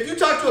saying? If you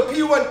talk to a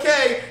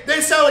P1K,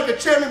 they sound like a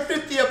chairman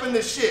 50 up in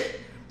this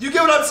shit. You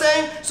get what I'm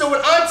saying? So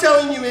what I'm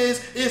telling you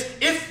is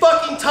it's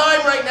fucking time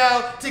right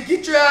now to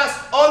get your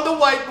ass on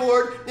the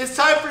whiteboard. It's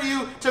time for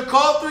you to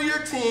call through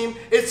your team.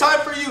 It's time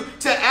for you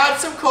to add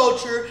some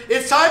culture.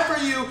 It's time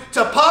for you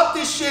to pop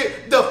this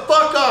shit the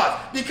fuck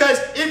off. Because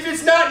if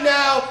it's not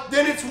now,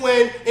 then it's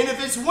when. And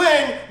if it's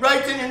when,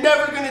 right, then you're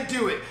never gonna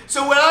do it.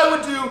 So what I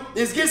would do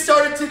is get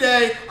started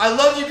today. I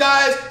love you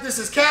guys. This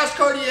is Cash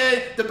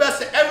Cartier, the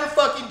best to ever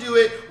fucking do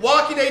it.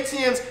 Walking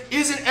ATMs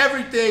isn't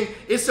everything.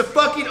 It's the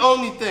fucking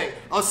only thing.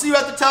 I'll see you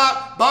at the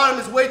top. Bottom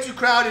is way too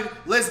crowded.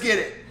 Let's get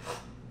it.